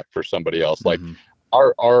best product for somebody else. Like,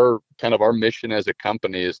 our kind of our mission as a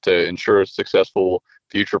company is to ensure a successful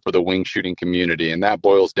future for the wing shooting community. And that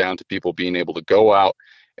boils down to people being able to go out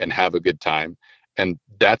and have a good time. And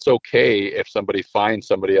that's okay if somebody finds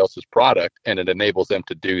somebody else's product and it enables them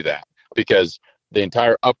to do that, because the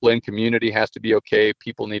entire Upland community has to be okay.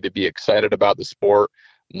 People need to be excited about the sport.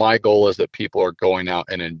 My goal is that people are going out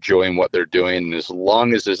and enjoying what they're doing. And as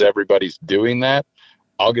long as everybody's doing that,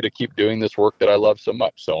 I'll get to keep doing this work that I love so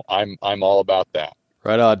much. So I'm all about that.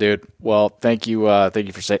 Right on, dude. Well, thank you for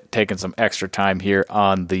taking some extra time here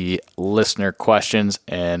on the listener questions,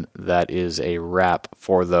 and that is a wrap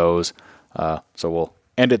for those. So we'll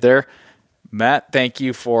end it there. Matt, thank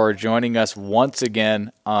you for joining us once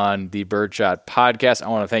again on the Birdshot Podcast. I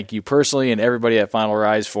want to thank you personally and everybody at Final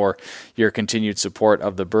Rise for your continued support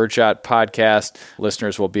of the Birdshot Podcast.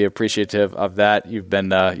 Listeners will be appreciative of that. You've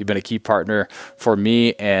been a key partner for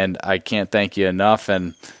me, and I can't thank you enough,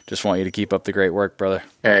 and just want you to keep up the great work, brother.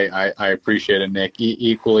 Hey, I appreciate it, Nick.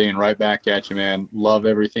 Equally, and right back at you, man. Love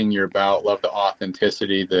everything you're about. Love the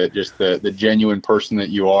authenticity, the genuine person that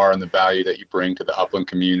you are, and the value that you bring to the Upland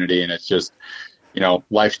community. And it's just,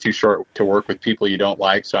 life's too short to work with people you don't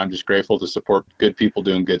like. So I'm just grateful to support good people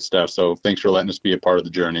doing good stuff. So thanks for letting us be a part of the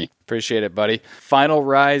journey. Appreciate it, buddy.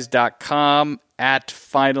 FinalRise.com,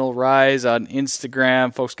 @FinalRise on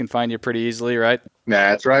Instagram. Folks can find you pretty easily, right?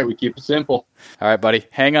 That's right. We keep it simple. All right, buddy.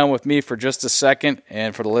 Hang on with me for just a second.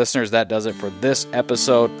 And for the listeners, that does it for this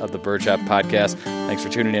episode of the Birdshot Podcast. Thanks for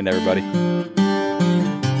tuning in, everybody.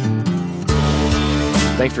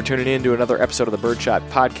 Thanks for tuning in to another episode of the Birdshot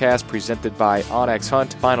Podcast presented by Onyx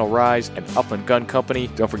Hunt, Final Rise, and Upland Gun Company.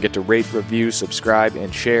 Don't forget to rate, review, subscribe,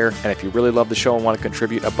 and share. And if you really love the show and want to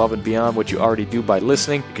contribute above and beyond what you already do by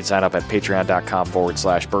listening, you can sign up at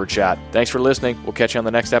patreon.com/birdshot. Thanks for listening. We'll catch you on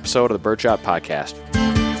the next episode of the Birdshot Podcast.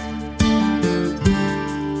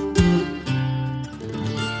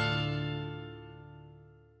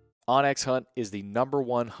 Onyx Hunt is the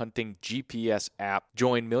 #1 hunting GPS app.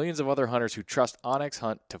 Join millions of other hunters who trust Onyx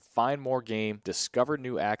Hunt to find more game, discover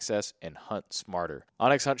new access, and hunt smarter.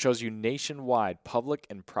 Onyx Hunt shows you nationwide public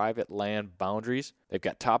and private land boundaries. They've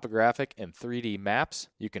got topographic and 3D maps.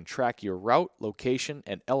 You can track your route, location,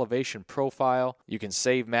 and elevation profile. You can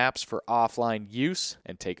save maps for offline use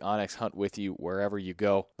and take Onyx Hunt with you wherever you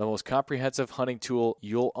go. The most comprehensive hunting tool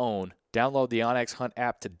you'll own. Download the Onyx Hunt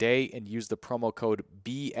app today and use the promo code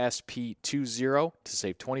BSP20 to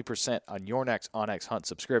save 20% on your next Onyx Hunt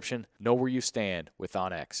subscription. Know where you stand with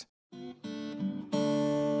Onyx.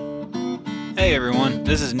 Hey everyone,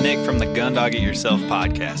 this is Nick from the Gun Dog It Yourself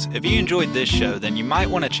podcast. If you enjoyed this show, then you might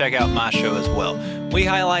want to check out my show as well. We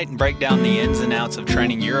highlight and break down the ins and outs of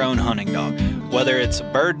training your own hunting dog. Whether it's a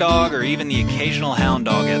bird dog or even the occasional hound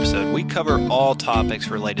dog episode, we cover all topics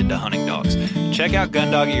related to hunting dogs. Check out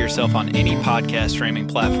Gun Dog It Yourself on any podcast streaming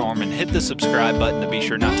platform and hit the subscribe button to be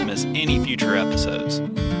sure not to miss any future episodes.